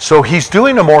 So he's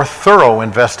doing a more thorough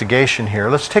investigation here.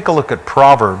 Let's take a look at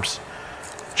Proverbs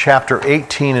chapter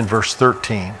 18 and verse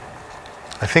 13.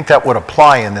 I think that would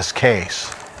apply in this case.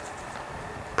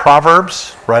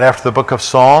 Proverbs, right after the book of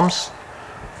Psalms,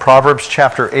 Proverbs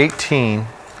chapter 18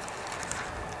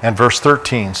 and verse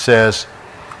 13 says,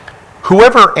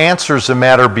 whoever answers a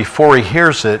matter before he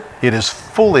hears it, it is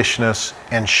foolishness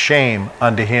and shame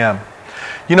unto him.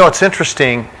 You know, it's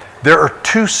interesting. There are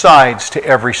two sides to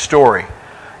every story.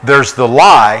 There's the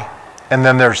lie, and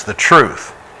then there's the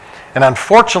truth. And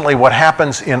unfortunately, what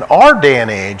happens in our day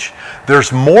and age,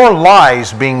 there's more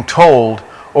lies being told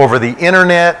over the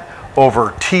internet, over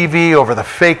TV, over the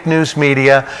fake news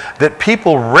media, that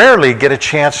people rarely get a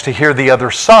chance to hear the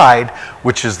other side,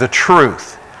 which is the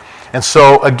truth. And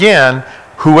so, again,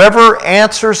 whoever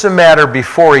answers a matter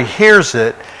before he hears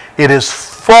it, it is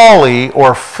folly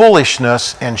or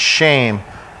foolishness and shame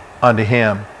unto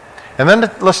him. And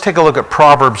then let's take a look at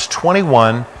Proverbs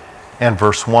 21 and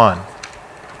verse 1.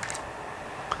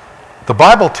 The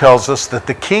Bible tells us that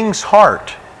the king's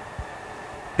heart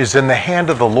is in the hand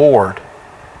of the Lord.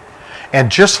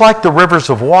 And just like the rivers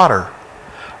of water,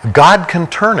 God can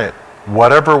turn it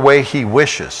whatever way he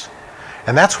wishes.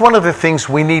 And that's one of the things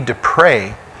we need to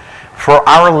pray for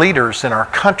our leaders in our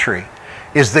country,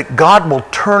 is that God will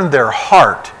turn their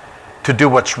heart to do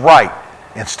what's right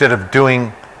instead of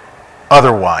doing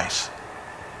otherwise.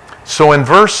 So in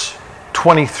verse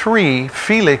 23,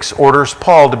 Felix orders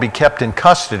Paul to be kept in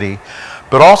custody,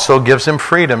 but also gives him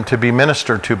freedom to be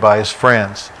ministered to by his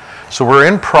friends. So we're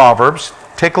in Proverbs.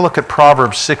 Take a look at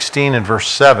Proverbs 16 and verse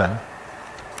 7.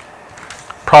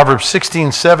 Proverbs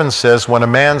 16:7 says, when a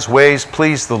man's ways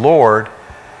please the Lord,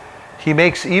 he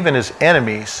makes even his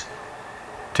enemies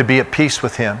to be at peace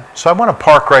with him. So I want to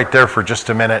park right there for just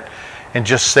a minute and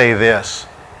just say this.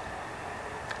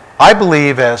 I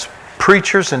believe as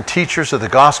preachers and teachers of the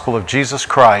gospel of Jesus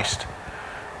Christ,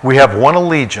 we have one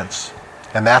allegiance,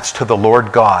 and that's to the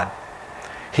Lord God.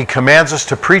 He commands us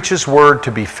to preach his word,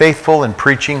 to be faithful in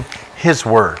preaching his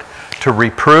word, to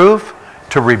reprove,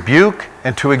 to rebuke,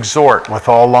 and to exhort with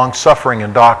all long-suffering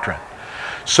and doctrine.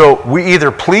 So we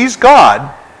either please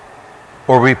God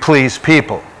or we please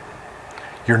people.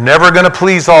 You're never going to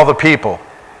please all the people.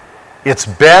 It's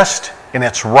best and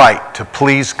it's right to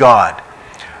please God.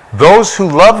 Those who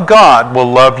love God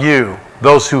will love you.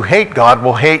 Those who hate God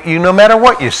will hate you no matter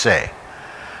what you say.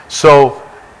 So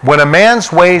when a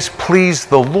man's ways please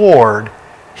the Lord,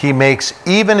 he makes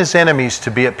even his enemies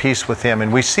to be at peace with him.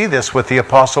 And we see this with the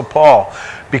Apostle Paul.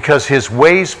 Because his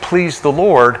ways pleased the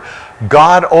Lord,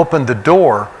 God opened the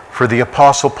door for for the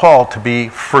Apostle Paul to be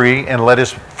free and let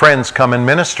his friends come and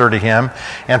minister to him,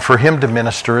 and for him to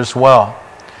minister as well.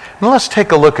 And let's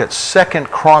take a look at 2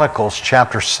 Chronicles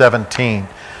chapter 17.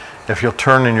 If you'll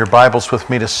turn in your Bibles with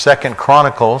me to 2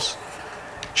 Chronicles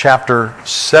chapter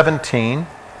 17.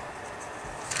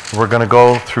 We're going to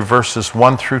go through verses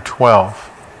 1 through 12.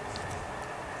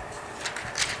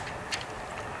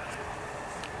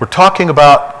 We're talking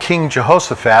about King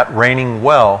Jehoshaphat reigning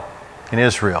well in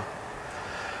Israel.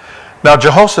 Now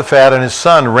Jehoshaphat and his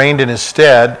son reigned in his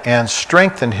stead and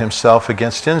strengthened himself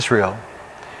against Israel.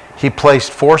 He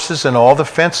placed forces in all the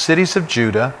fenced cities of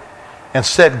Judah and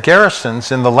set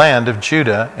garrisons in the land of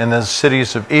Judah and the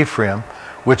cities of Ephraim,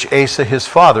 which Asa his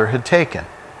father had taken.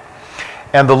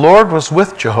 And the Lord was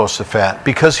with Jehoshaphat,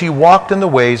 because he walked in the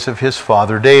ways of his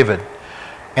father David,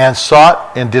 and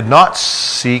sought and did not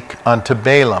seek unto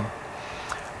Baalim.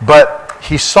 But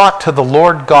he sought to the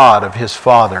Lord God of his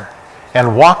father,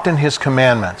 and walked in his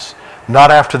commandments,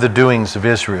 not after the doings of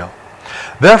Israel.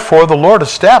 Therefore the Lord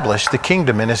established the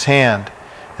kingdom in his hand.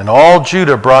 And all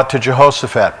Judah brought to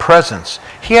Jehoshaphat presents.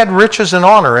 He had riches and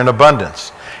honor in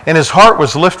abundance, and his heart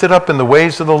was lifted up in the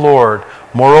ways of the Lord.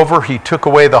 Moreover, he took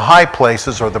away the high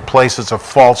places, or the places of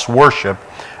false worship,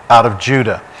 out of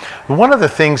Judah. One of the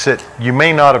things that you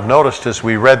may not have noticed as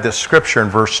we read this scripture in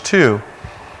verse 2,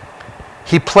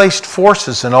 he placed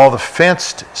forces in all the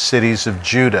fenced cities of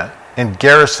Judah and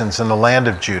garrisons in the land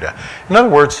of Judah. In other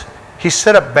words, he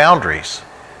set up boundaries.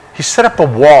 He set up a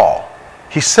wall.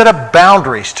 He set up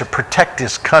boundaries to protect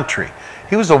his country.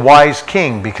 He was a wise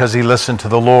king because he listened to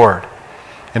the Lord.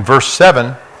 In verse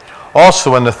 7,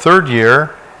 also in the 3rd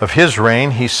year of his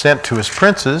reign, he sent to his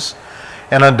princes,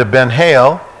 and unto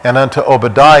Ben-Hail, and unto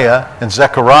Obadiah, and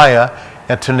Zechariah,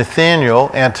 and to Nathaniel,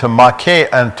 and to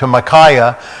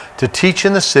Micaiah, to teach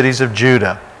in the cities of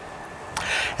Judah.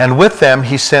 And with them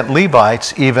he sent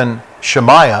Levites, even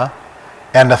Shemaiah,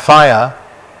 and Nethiah,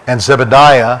 and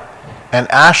Zebediah, and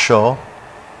Ashel,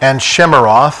 and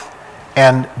Shemeroth,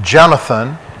 and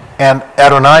Jonathan, and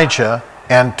Adonijah,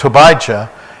 and Tobijah,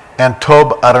 and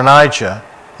Tob-Adonijah,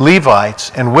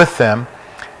 Levites, and with them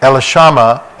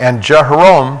Elishama and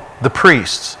Jehoram the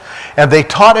priests. And they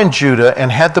taught in Judah, and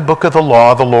had the book of the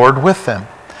law of the Lord with them.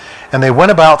 And they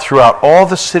went about throughout all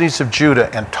the cities of Judah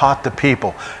and taught the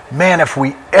people. Man, if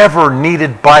we ever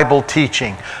needed Bible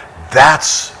teaching,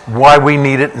 that's why we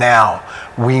need it now.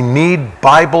 We need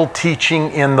Bible teaching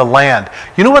in the land.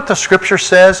 You know what the scripture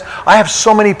says? I have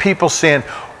so many people saying,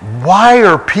 why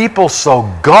are people so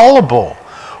gullible?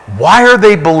 Why are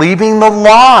they believing the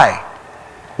lie?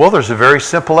 Well, there's a very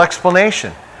simple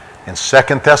explanation. In 2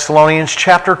 Thessalonians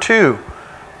chapter 2,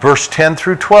 verse 10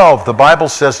 through 12, the Bible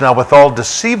says, now with all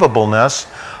deceivableness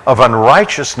of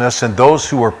unrighteousness in those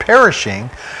who are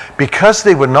perishing, because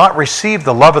they would not receive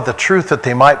the love of the truth that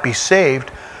they might be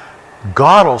saved,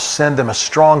 God will send them a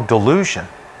strong delusion,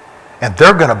 and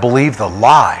they're going to believe the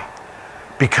lie,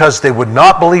 because they would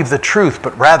not believe the truth,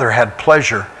 but rather had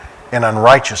pleasure in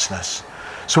unrighteousness.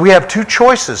 So we have two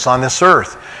choices on this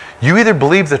earth. You either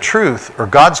believe the truth, or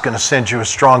God's going to send you a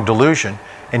strong delusion,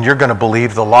 and you're going to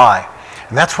believe the lie.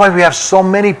 And that's why we have so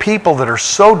many people that are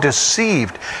so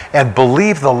deceived and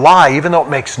believe the lie, even though it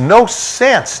makes no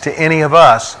sense to any of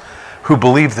us who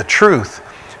believe the truth.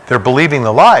 They're believing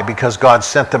the lie because God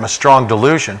sent them a strong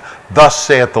delusion. Thus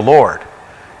saith the Lord.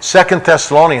 2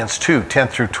 Thessalonians 2, 10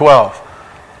 through 12.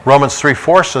 Romans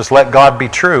 3:4 says, let God be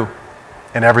true,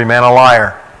 and every man a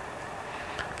liar.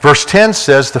 Verse 10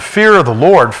 says, the fear of the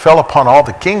Lord fell upon all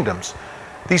the kingdoms.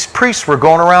 These priests were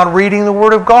going around reading the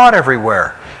Word of God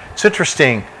everywhere. It's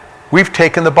interesting. We've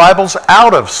taken the Bibles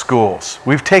out of schools.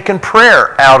 We've taken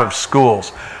prayer out of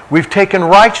schools. We've taken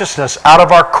righteousness out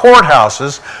of our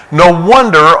courthouses. No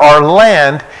wonder our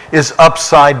land is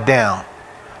upside down.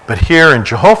 But here in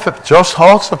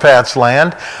Jehoshaphat's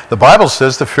land, the Bible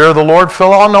says the fear of the Lord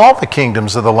fell on all the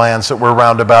kingdoms of the lands that were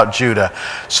round about Judah,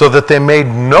 so that they made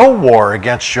no war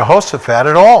against Jehoshaphat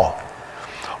at all.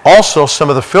 Also, some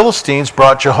of the Philistines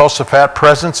brought Jehoshaphat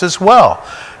presents as well.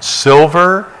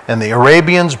 Silver, and the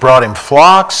Arabians brought him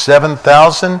flocks,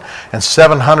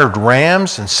 7,700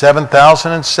 rams, and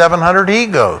 7,700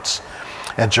 he-goats.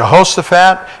 And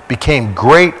Jehoshaphat became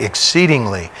great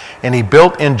exceedingly, and he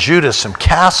built in Judah some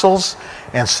castles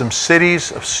and some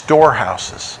cities of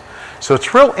storehouses. So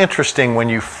it's real interesting when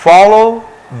you follow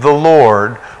the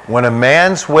Lord, when a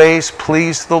man's ways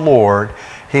please the Lord,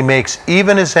 he makes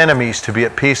even his enemies to be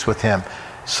at peace with him.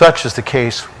 Such is the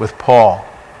case with Paul.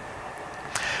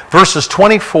 Verses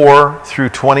 24 through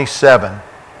 27.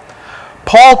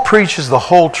 Paul preaches the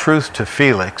whole truth to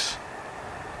Felix,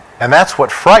 And that's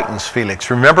what frightens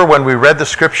Felix. Remember when we read the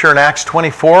scripture in Acts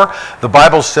 24? The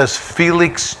Bible says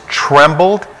Felix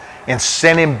trembled and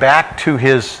sent him back to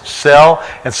his cell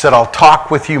and said, I'll talk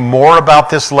with you more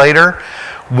about this later.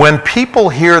 When people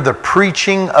hear the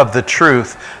preaching of the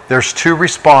truth, there's two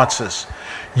responses.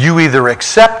 You either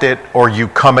accept it or you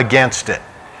come against it.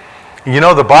 You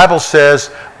know, the Bible says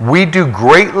we do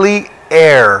greatly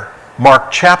err.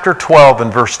 Mark chapter 12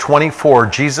 and verse 24,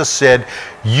 Jesus said,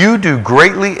 you do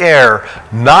greatly err,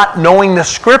 not knowing the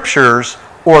scriptures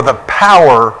or the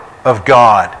power of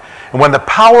God. And when the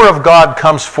power of God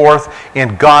comes forth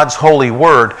in God's holy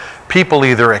word, people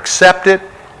either accept it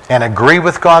and agree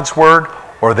with God's word,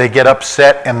 or they get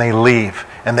upset and they leave,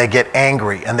 and they get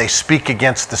angry and they speak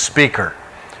against the speaker.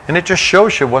 And it just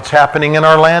shows you what's happening in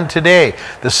our land today.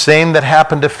 The same that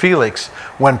happened to Felix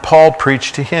when Paul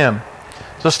preached to him.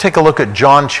 So let's take a look at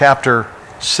John chapter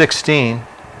 16.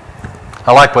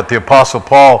 I like what the Apostle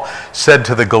Paul said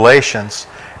to the Galatians.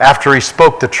 After he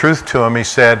spoke the truth to them, he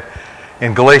said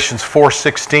in Galatians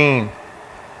 4:16,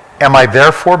 am I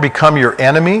therefore become your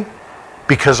enemy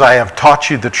because I have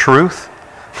taught you the truth?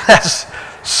 That's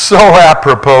so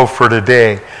apropos for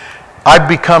today. I've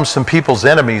become some people's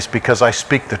enemies because I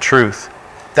speak the truth.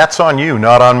 That's on you,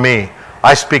 not on me.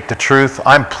 I speak the truth.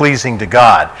 I'm pleasing to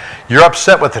God. You're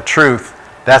upset with the truth.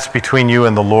 That's between you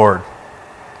and the Lord.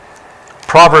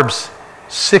 John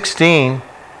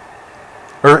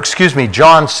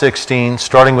 16,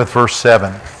 starting with verse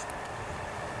 7.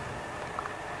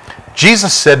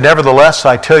 Jesus said, nevertheless,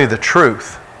 I tell you the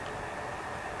truth.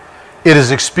 It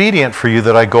is expedient for you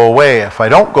that I go away. If I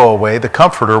don't go away, the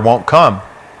Comforter won't come.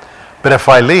 But if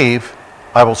I leave,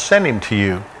 I will send him to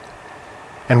you.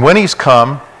 And when he's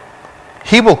come,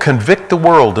 he will convict the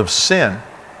world of sin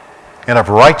and of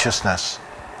righteousness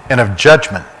and of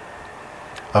judgment.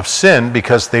 Of sin,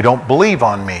 because they don't believe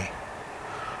on me.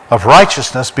 Of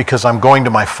righteousness, because I'm going to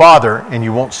my Father and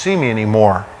you won't see me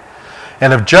anymore.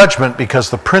 And of judgment,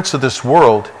 because the prince of this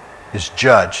world is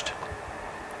judged.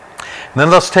 And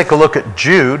then let's take a look at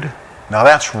Jude. Now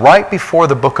that's right before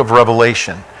the book of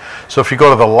Revelation. So if you go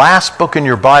to the last book in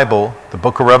your Bible, the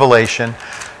book of Revelation,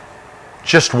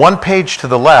 just one page to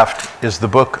the left is the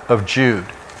book of Jude.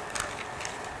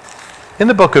 In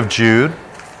the book of Jude,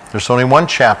 there's only one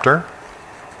chapter.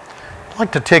 I'd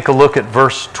like to take a look at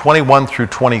verse 21 through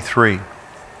 23.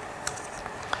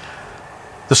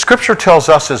 The scripture tells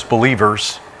us as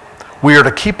believers, we are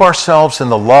to keep ourselves in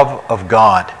the love of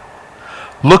God,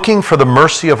 looking for the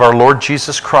mercy of our Lord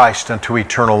Jesus Christ unto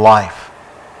eternal life.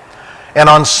 And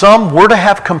on some, we're to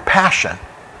have compassion.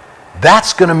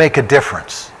 That's going to make a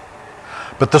difference.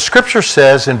 But the scripture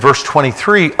says in verse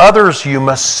 23, others you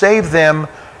must save them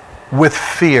with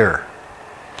fear,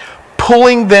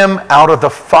 pulling them out of the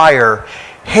fire,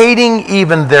 hating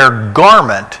even their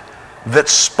garment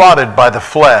that's spotted by the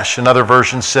flesh. Another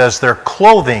version says their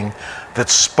clothing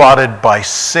that's spotted by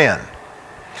sin.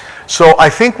 So I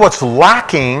think what's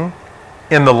lacking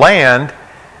in the land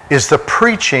is the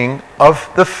preaching of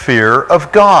the fear of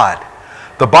God.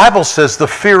 The Bible says the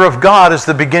fear of God is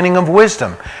the beginning of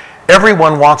wisdom.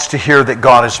 Everyone wants to hear that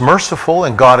God is merciful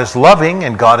and God is loving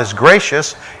and God is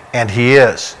gracious, and He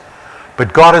is.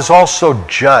 But God is also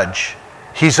judge.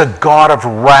 He's a God of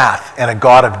wrath and a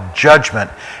God of judgment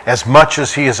as much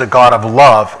as He is a God of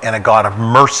love and a God of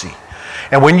mercy.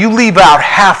 And when you leave out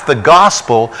half the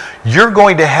gospel, you're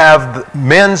going to have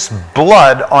men's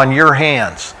blood on your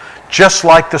hands. Just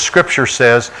like the scripture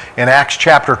says in Acts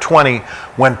chapter 20,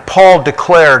 when Paul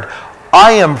declared,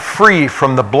 I am free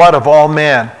from the blood of all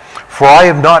men, for I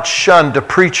have not shunned to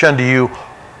preach unto you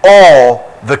all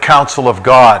the counsel of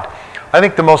God. I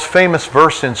think the most famous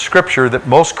verse in Scripture that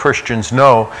most Christians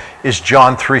know is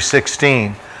John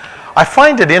 3:16. I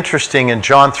find it interesting in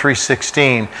John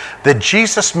 3:16 that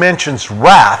Jesus mentions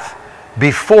wrath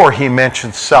before He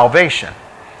mentions salvation.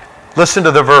 Listen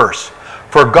to the verse.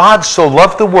 For God so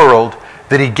loved the world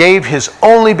that He gave His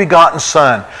only begotten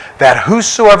Son, that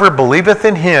whosoever believeth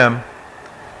in Him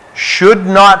should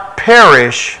not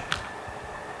perish,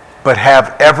 but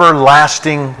have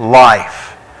everlasting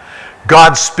life.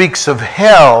 God speaks of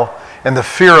hell and the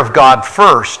fear of God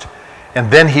first,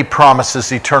 and then He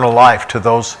promises eternal life to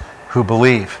those who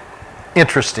believe.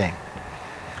 Interesting.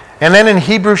 And then in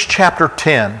Hebrews chapter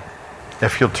 10,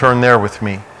 if you'll turn there with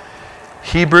me.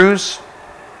 Hebrews,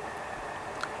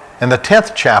 in the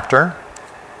 10th chapter,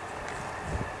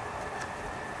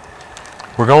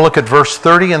 we're going to look at verse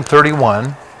 30 and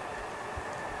 31.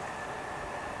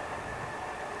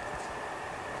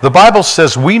 The Bible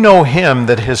says, we know Him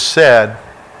that has said,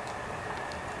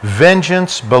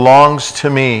 vengeance belongs to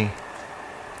me.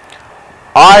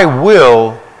 I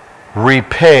will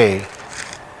repay,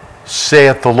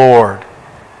 saith the Lord.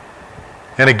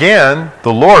 And again,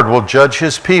 the Lord will judge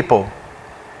his people.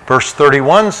 Verse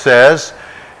 31 says,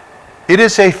 it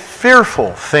is a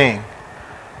fearful thing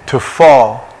to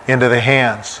fall into the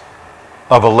hands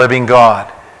of a living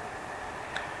God.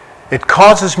 It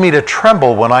causes me to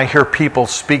tremble when I hear people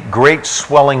speak great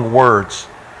swelling words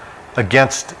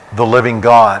against the living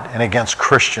God and against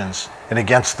Christians and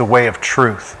against the way of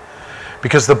truth.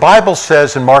 Because the Bible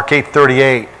says in Mark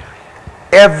 8:38,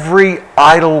 every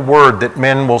idle word that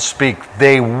men will speak,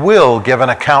 they will give an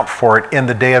account for it in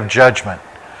the day of judgment.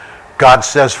 God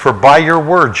says, for by your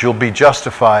words you'll be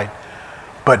justified,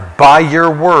 but by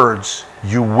your words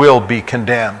you will be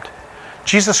condemned.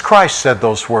 Jesus Christ said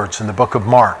those words in the book of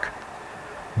Mark.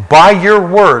 By your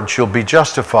words you'll be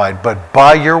justified, but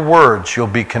by your words you'll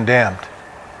be condemned.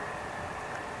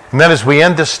 And then as we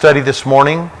end this study this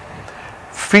morning,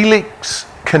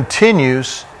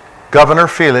 Governor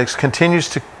Felix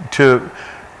continues to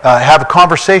have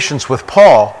conversations with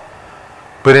Paul,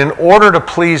 but in order to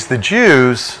please the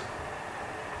Jews,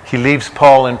 he leaves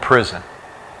Paul in prison.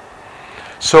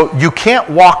 So you can't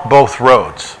walk both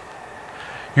roads.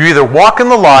 You either walk in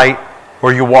the light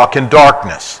or you walk in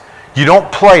darkness. You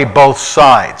don't play both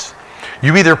sides.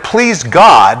 You either please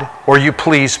God or you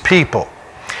please people.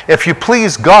 If you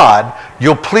please God,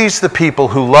 you'll please the people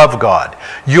who love God.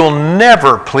 You'll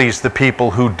never please the people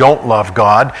who don't love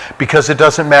God, because it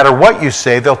doesn't matter what you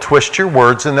say, they'll twist your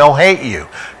words and they'll hate you.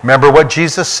 Remember what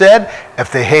Jesus said?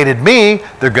 If they hated me,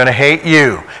 they're going to hate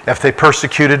you. If they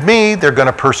persecuted me, they're going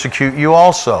to persecute you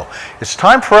also. It's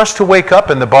time for us to wake up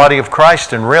in the body of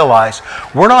Christ and realize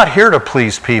we're not here to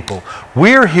please people.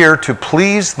 We're here to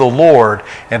please the Lord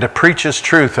and to preach His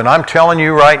truth. And I'm telling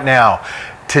you right now,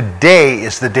 today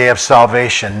is the day of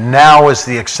salvation. Now is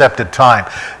the accepted time.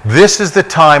 This is the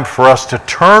time for us to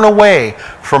turn away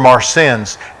from our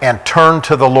sins and turn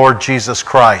to the Lord Jesus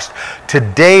Christ.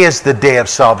 Today is the day of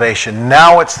salvation.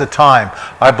 Now it's the time.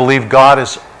 I believe God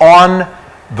is on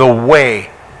the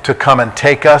way to come and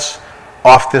take us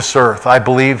off this earth. I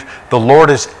believe the Lord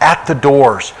is at the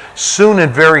doors. Soon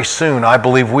and very soon, I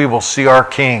believe we will see our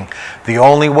King. The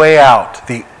only way out,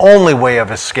 the only way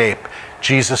of escape.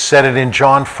 Jesus said it in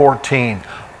John 14,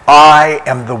 I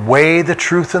am the way, the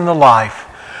truth, and the life.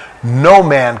 No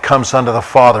man comes unto the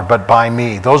Father but by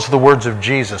me. Those are the words of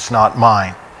Jesus, not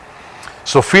mine.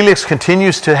 So Felix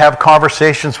continues to have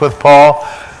conversations with Paul,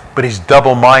 but he's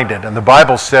double-minded. And the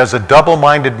Bible says a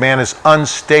double-minded man is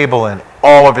unstable in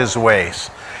all of his ways.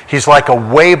 He's like a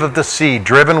wave of the sea,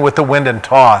 driven with the wind and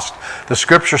tossed. The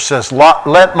Scripture says, let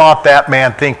not that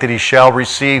man think that he shall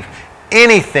receive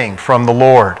anything from the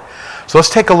Lord. So let's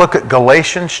take a look at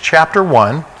Galatians chapter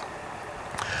 1,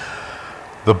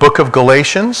 the book of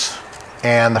Galatians,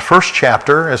 and the first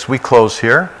chapter as we close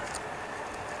here.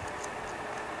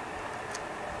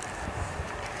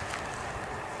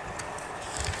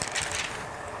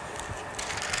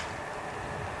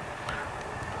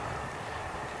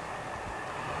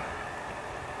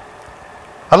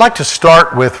 I'd like to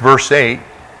start with verse 8.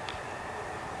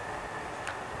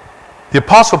 The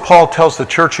Apostle Paul tells the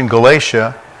church in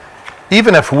Galatia,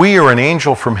 even if we or an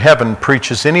angel from heaven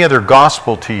preaches any other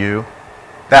gospel to you,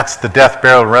 that's the death,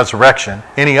 burial, and resurrection.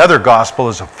 Any other gospel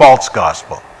is a false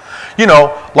gospel. You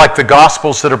know, like the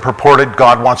gospels that are purported,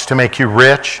 God wants to make you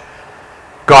rich.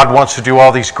 God wants to do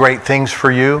all these great things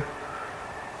for you.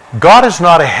 God is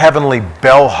not a heavenly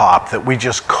bellhop that we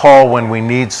just call when we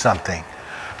need something.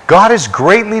 God is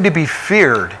greatly to be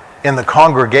feared in the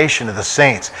congregation of the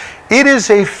saints. It is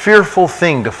a fearful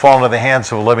thing to fall into the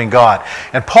hands of a living God.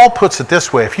 And Paul puts it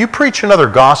this way, if you preach another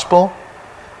gospel,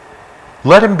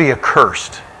 let him be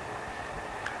accursed.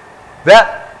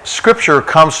 That scripture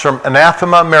comes from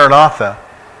anathema maranatha,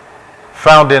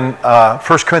 found in 1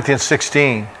 Corinthians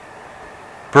 16,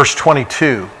 verse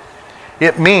 22.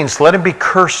 It means let him be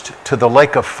cursed to the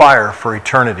lake of fire for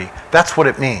eternity. That's what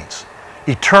it means.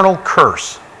 Eternal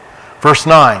curse. Verse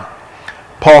 9.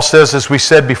 Paul says, as we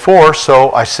said before,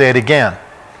 so I say it again.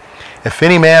 If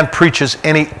any man preaches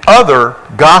any other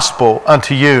gospel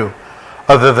unto you,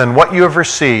 other than what you have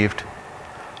received,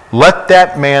 let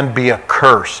that man be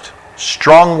accursed.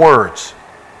 Strong words.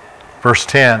 Verse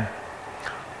 10.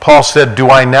 Paul said, do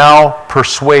I now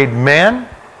persuade men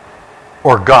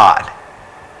or God?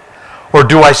 Or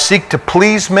do I seek to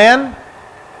please men?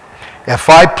 If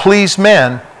I please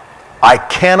men, I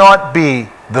cannot be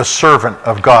the servant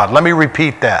of God. Let me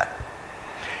repeat that.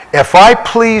 If I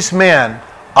please men,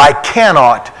 I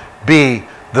cannot be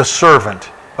the servant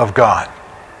of God.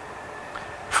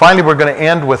 Finally, we're going to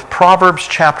end with Proverbs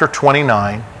chapter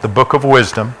 29, the book of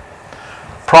wisdom.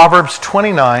 Proverbs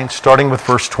 29, starting with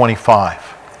verse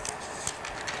 25.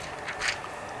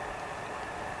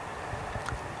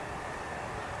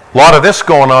 A lot of this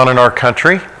going on in our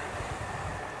country.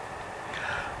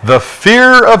 The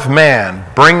fear of man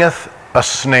bringeth a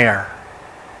snare,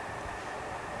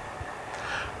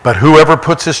 but whoever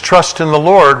puts his trust in the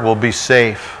Lord will be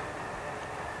safe.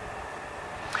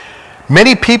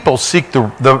 Many people seek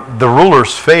the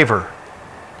ruler's favor,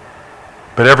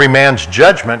 but every man's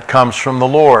judgment comes from the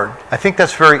Lord. I think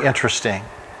that's very interesting.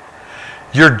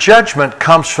 Your judgment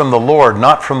comes from the Lord,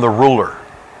 not from the ruler.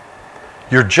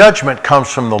 Your judgment comes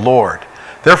from the Lord.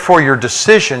 Therefore, your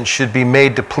decision should be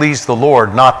made to please the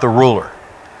Lord, not the ruler.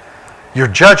 Your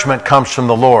judgment comes from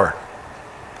the Lord.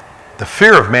 The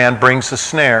fear of man brings a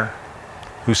snare.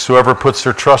 Whosoever puts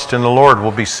their trust in the Lord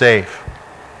will be safe.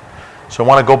 So I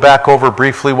want to go back over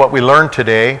briefly what we learned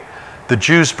today. The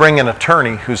Jews bring an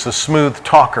attorney who's a smooth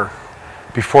talker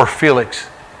before Felix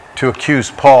to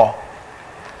accuse Paul.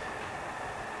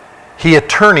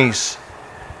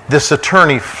 This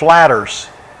attorney flatters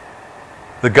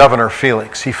the governor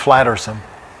Felix. He flatters him.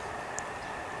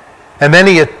 And then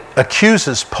he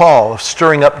accuses Paul of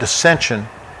stirring up dissension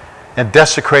and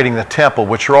desecrating the temple,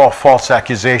 which are all false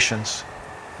accusations.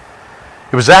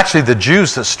 It was actually the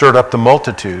Jews that stirred up the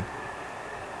multitude.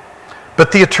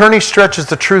 But the attorney stretches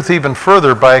the truth even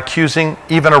further by accusing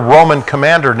even a Roman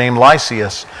commander named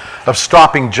Lysias of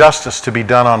stopping justice to be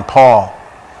done on Paul.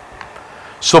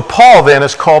 So Paul then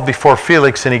is called before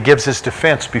Felix and he gives his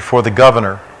defense before the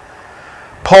governor.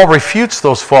 Paul refutes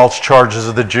those false charges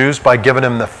of the Jews by giving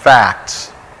them the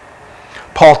facts.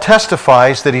 Paul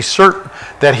testifies that he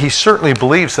certainly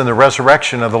believes in the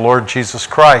resurrection of the Lord Jesus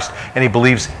Christ, and he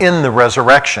believes in the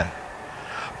resurrection.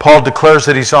 Paul declares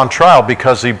that he's on trial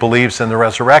because he believes in the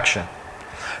resurrection.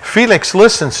 Felix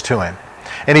listens to him,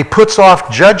 and he puts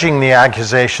off judging the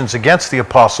accusations against the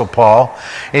Apostle Paul,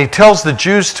 and he tells the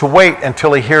Jews to wait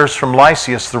until he hears from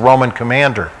Lysias, the Roman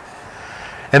commander.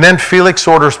 And then Felix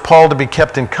orders Paul to be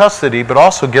kept in custody, but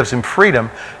also gives him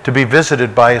freedom to be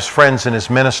visited by his friends and his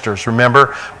ministers.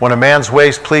 Remember, when a man's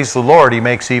ways please the Lord, he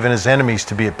makes even his enemies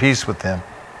to be at peace with him.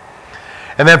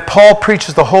 And then Paul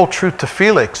preaches the whole truth to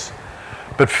Felix.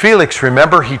 But Felix,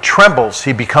 remember, he trembles,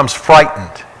 he becomes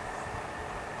frightened.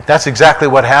 That's exactly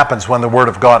what happens when the Word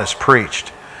of God is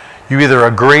preached. You either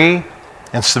agree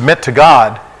and submit to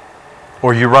God,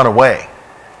 or you run away.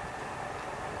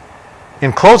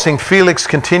 In closing, Felix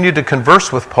continued to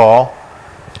converse with Paul,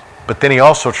 but then he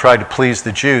also tried to please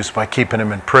the Jews by keeping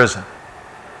him in prison.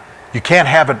 You can't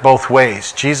have it both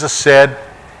ways. Jesus said,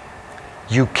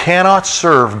 you cannot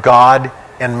serve God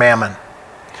and mammon.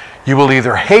 You will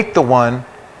either hate the one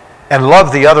and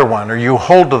love the other one, or you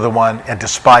hold to the one and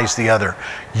despise the other.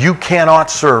 You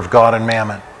cannot serve God and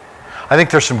mammon. I think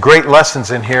there's some great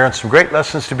lessons in here and some great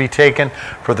lessons to be taken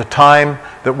for the time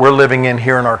that we're living in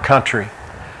here in our country.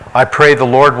 I pray the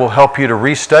Lord will help you to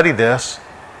restudy this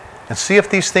and see if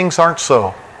these things aren't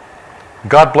so.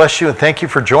 God bless you and thank you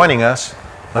for joining us.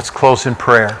 Let's close in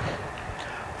prayer.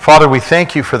 Father, we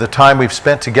thank you for the time we've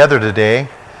spent together today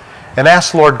and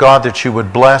ask, Lord God, that you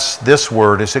would bless this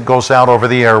word as it goes out over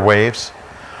the airwaves.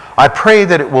 I pray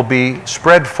that it will be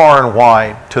spread far and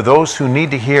wide to those who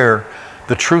need to hear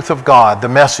the truth of God, the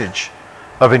message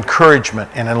of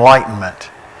encouragement and enlightenment,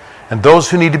 and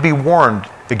those who need to be warned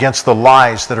against the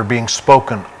lies that are being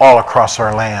spoken all across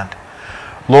our land.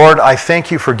 Lord, I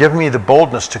thank you for giving me the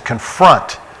boldness to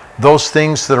confront those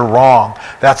things that are wrong.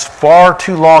 That's far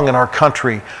too long in our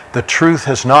country. The truth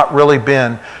has not really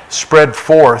been spread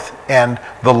forth and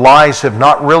the lies have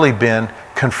not really been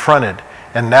confronted.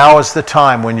 And now is the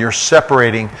time when you're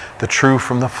separating the true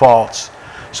from the false.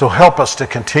 So help us to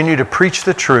continue to preach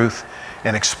the truth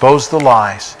and expose the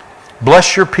lies.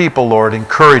 Bless your people, Lord.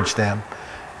 Encourage them.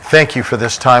 Thank you for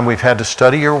this time we've had to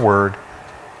study your word.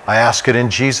 I ask it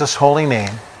in Jesus' holy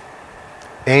name.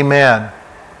 Amen.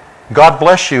 God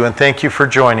bless you and thank you for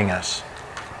joining us.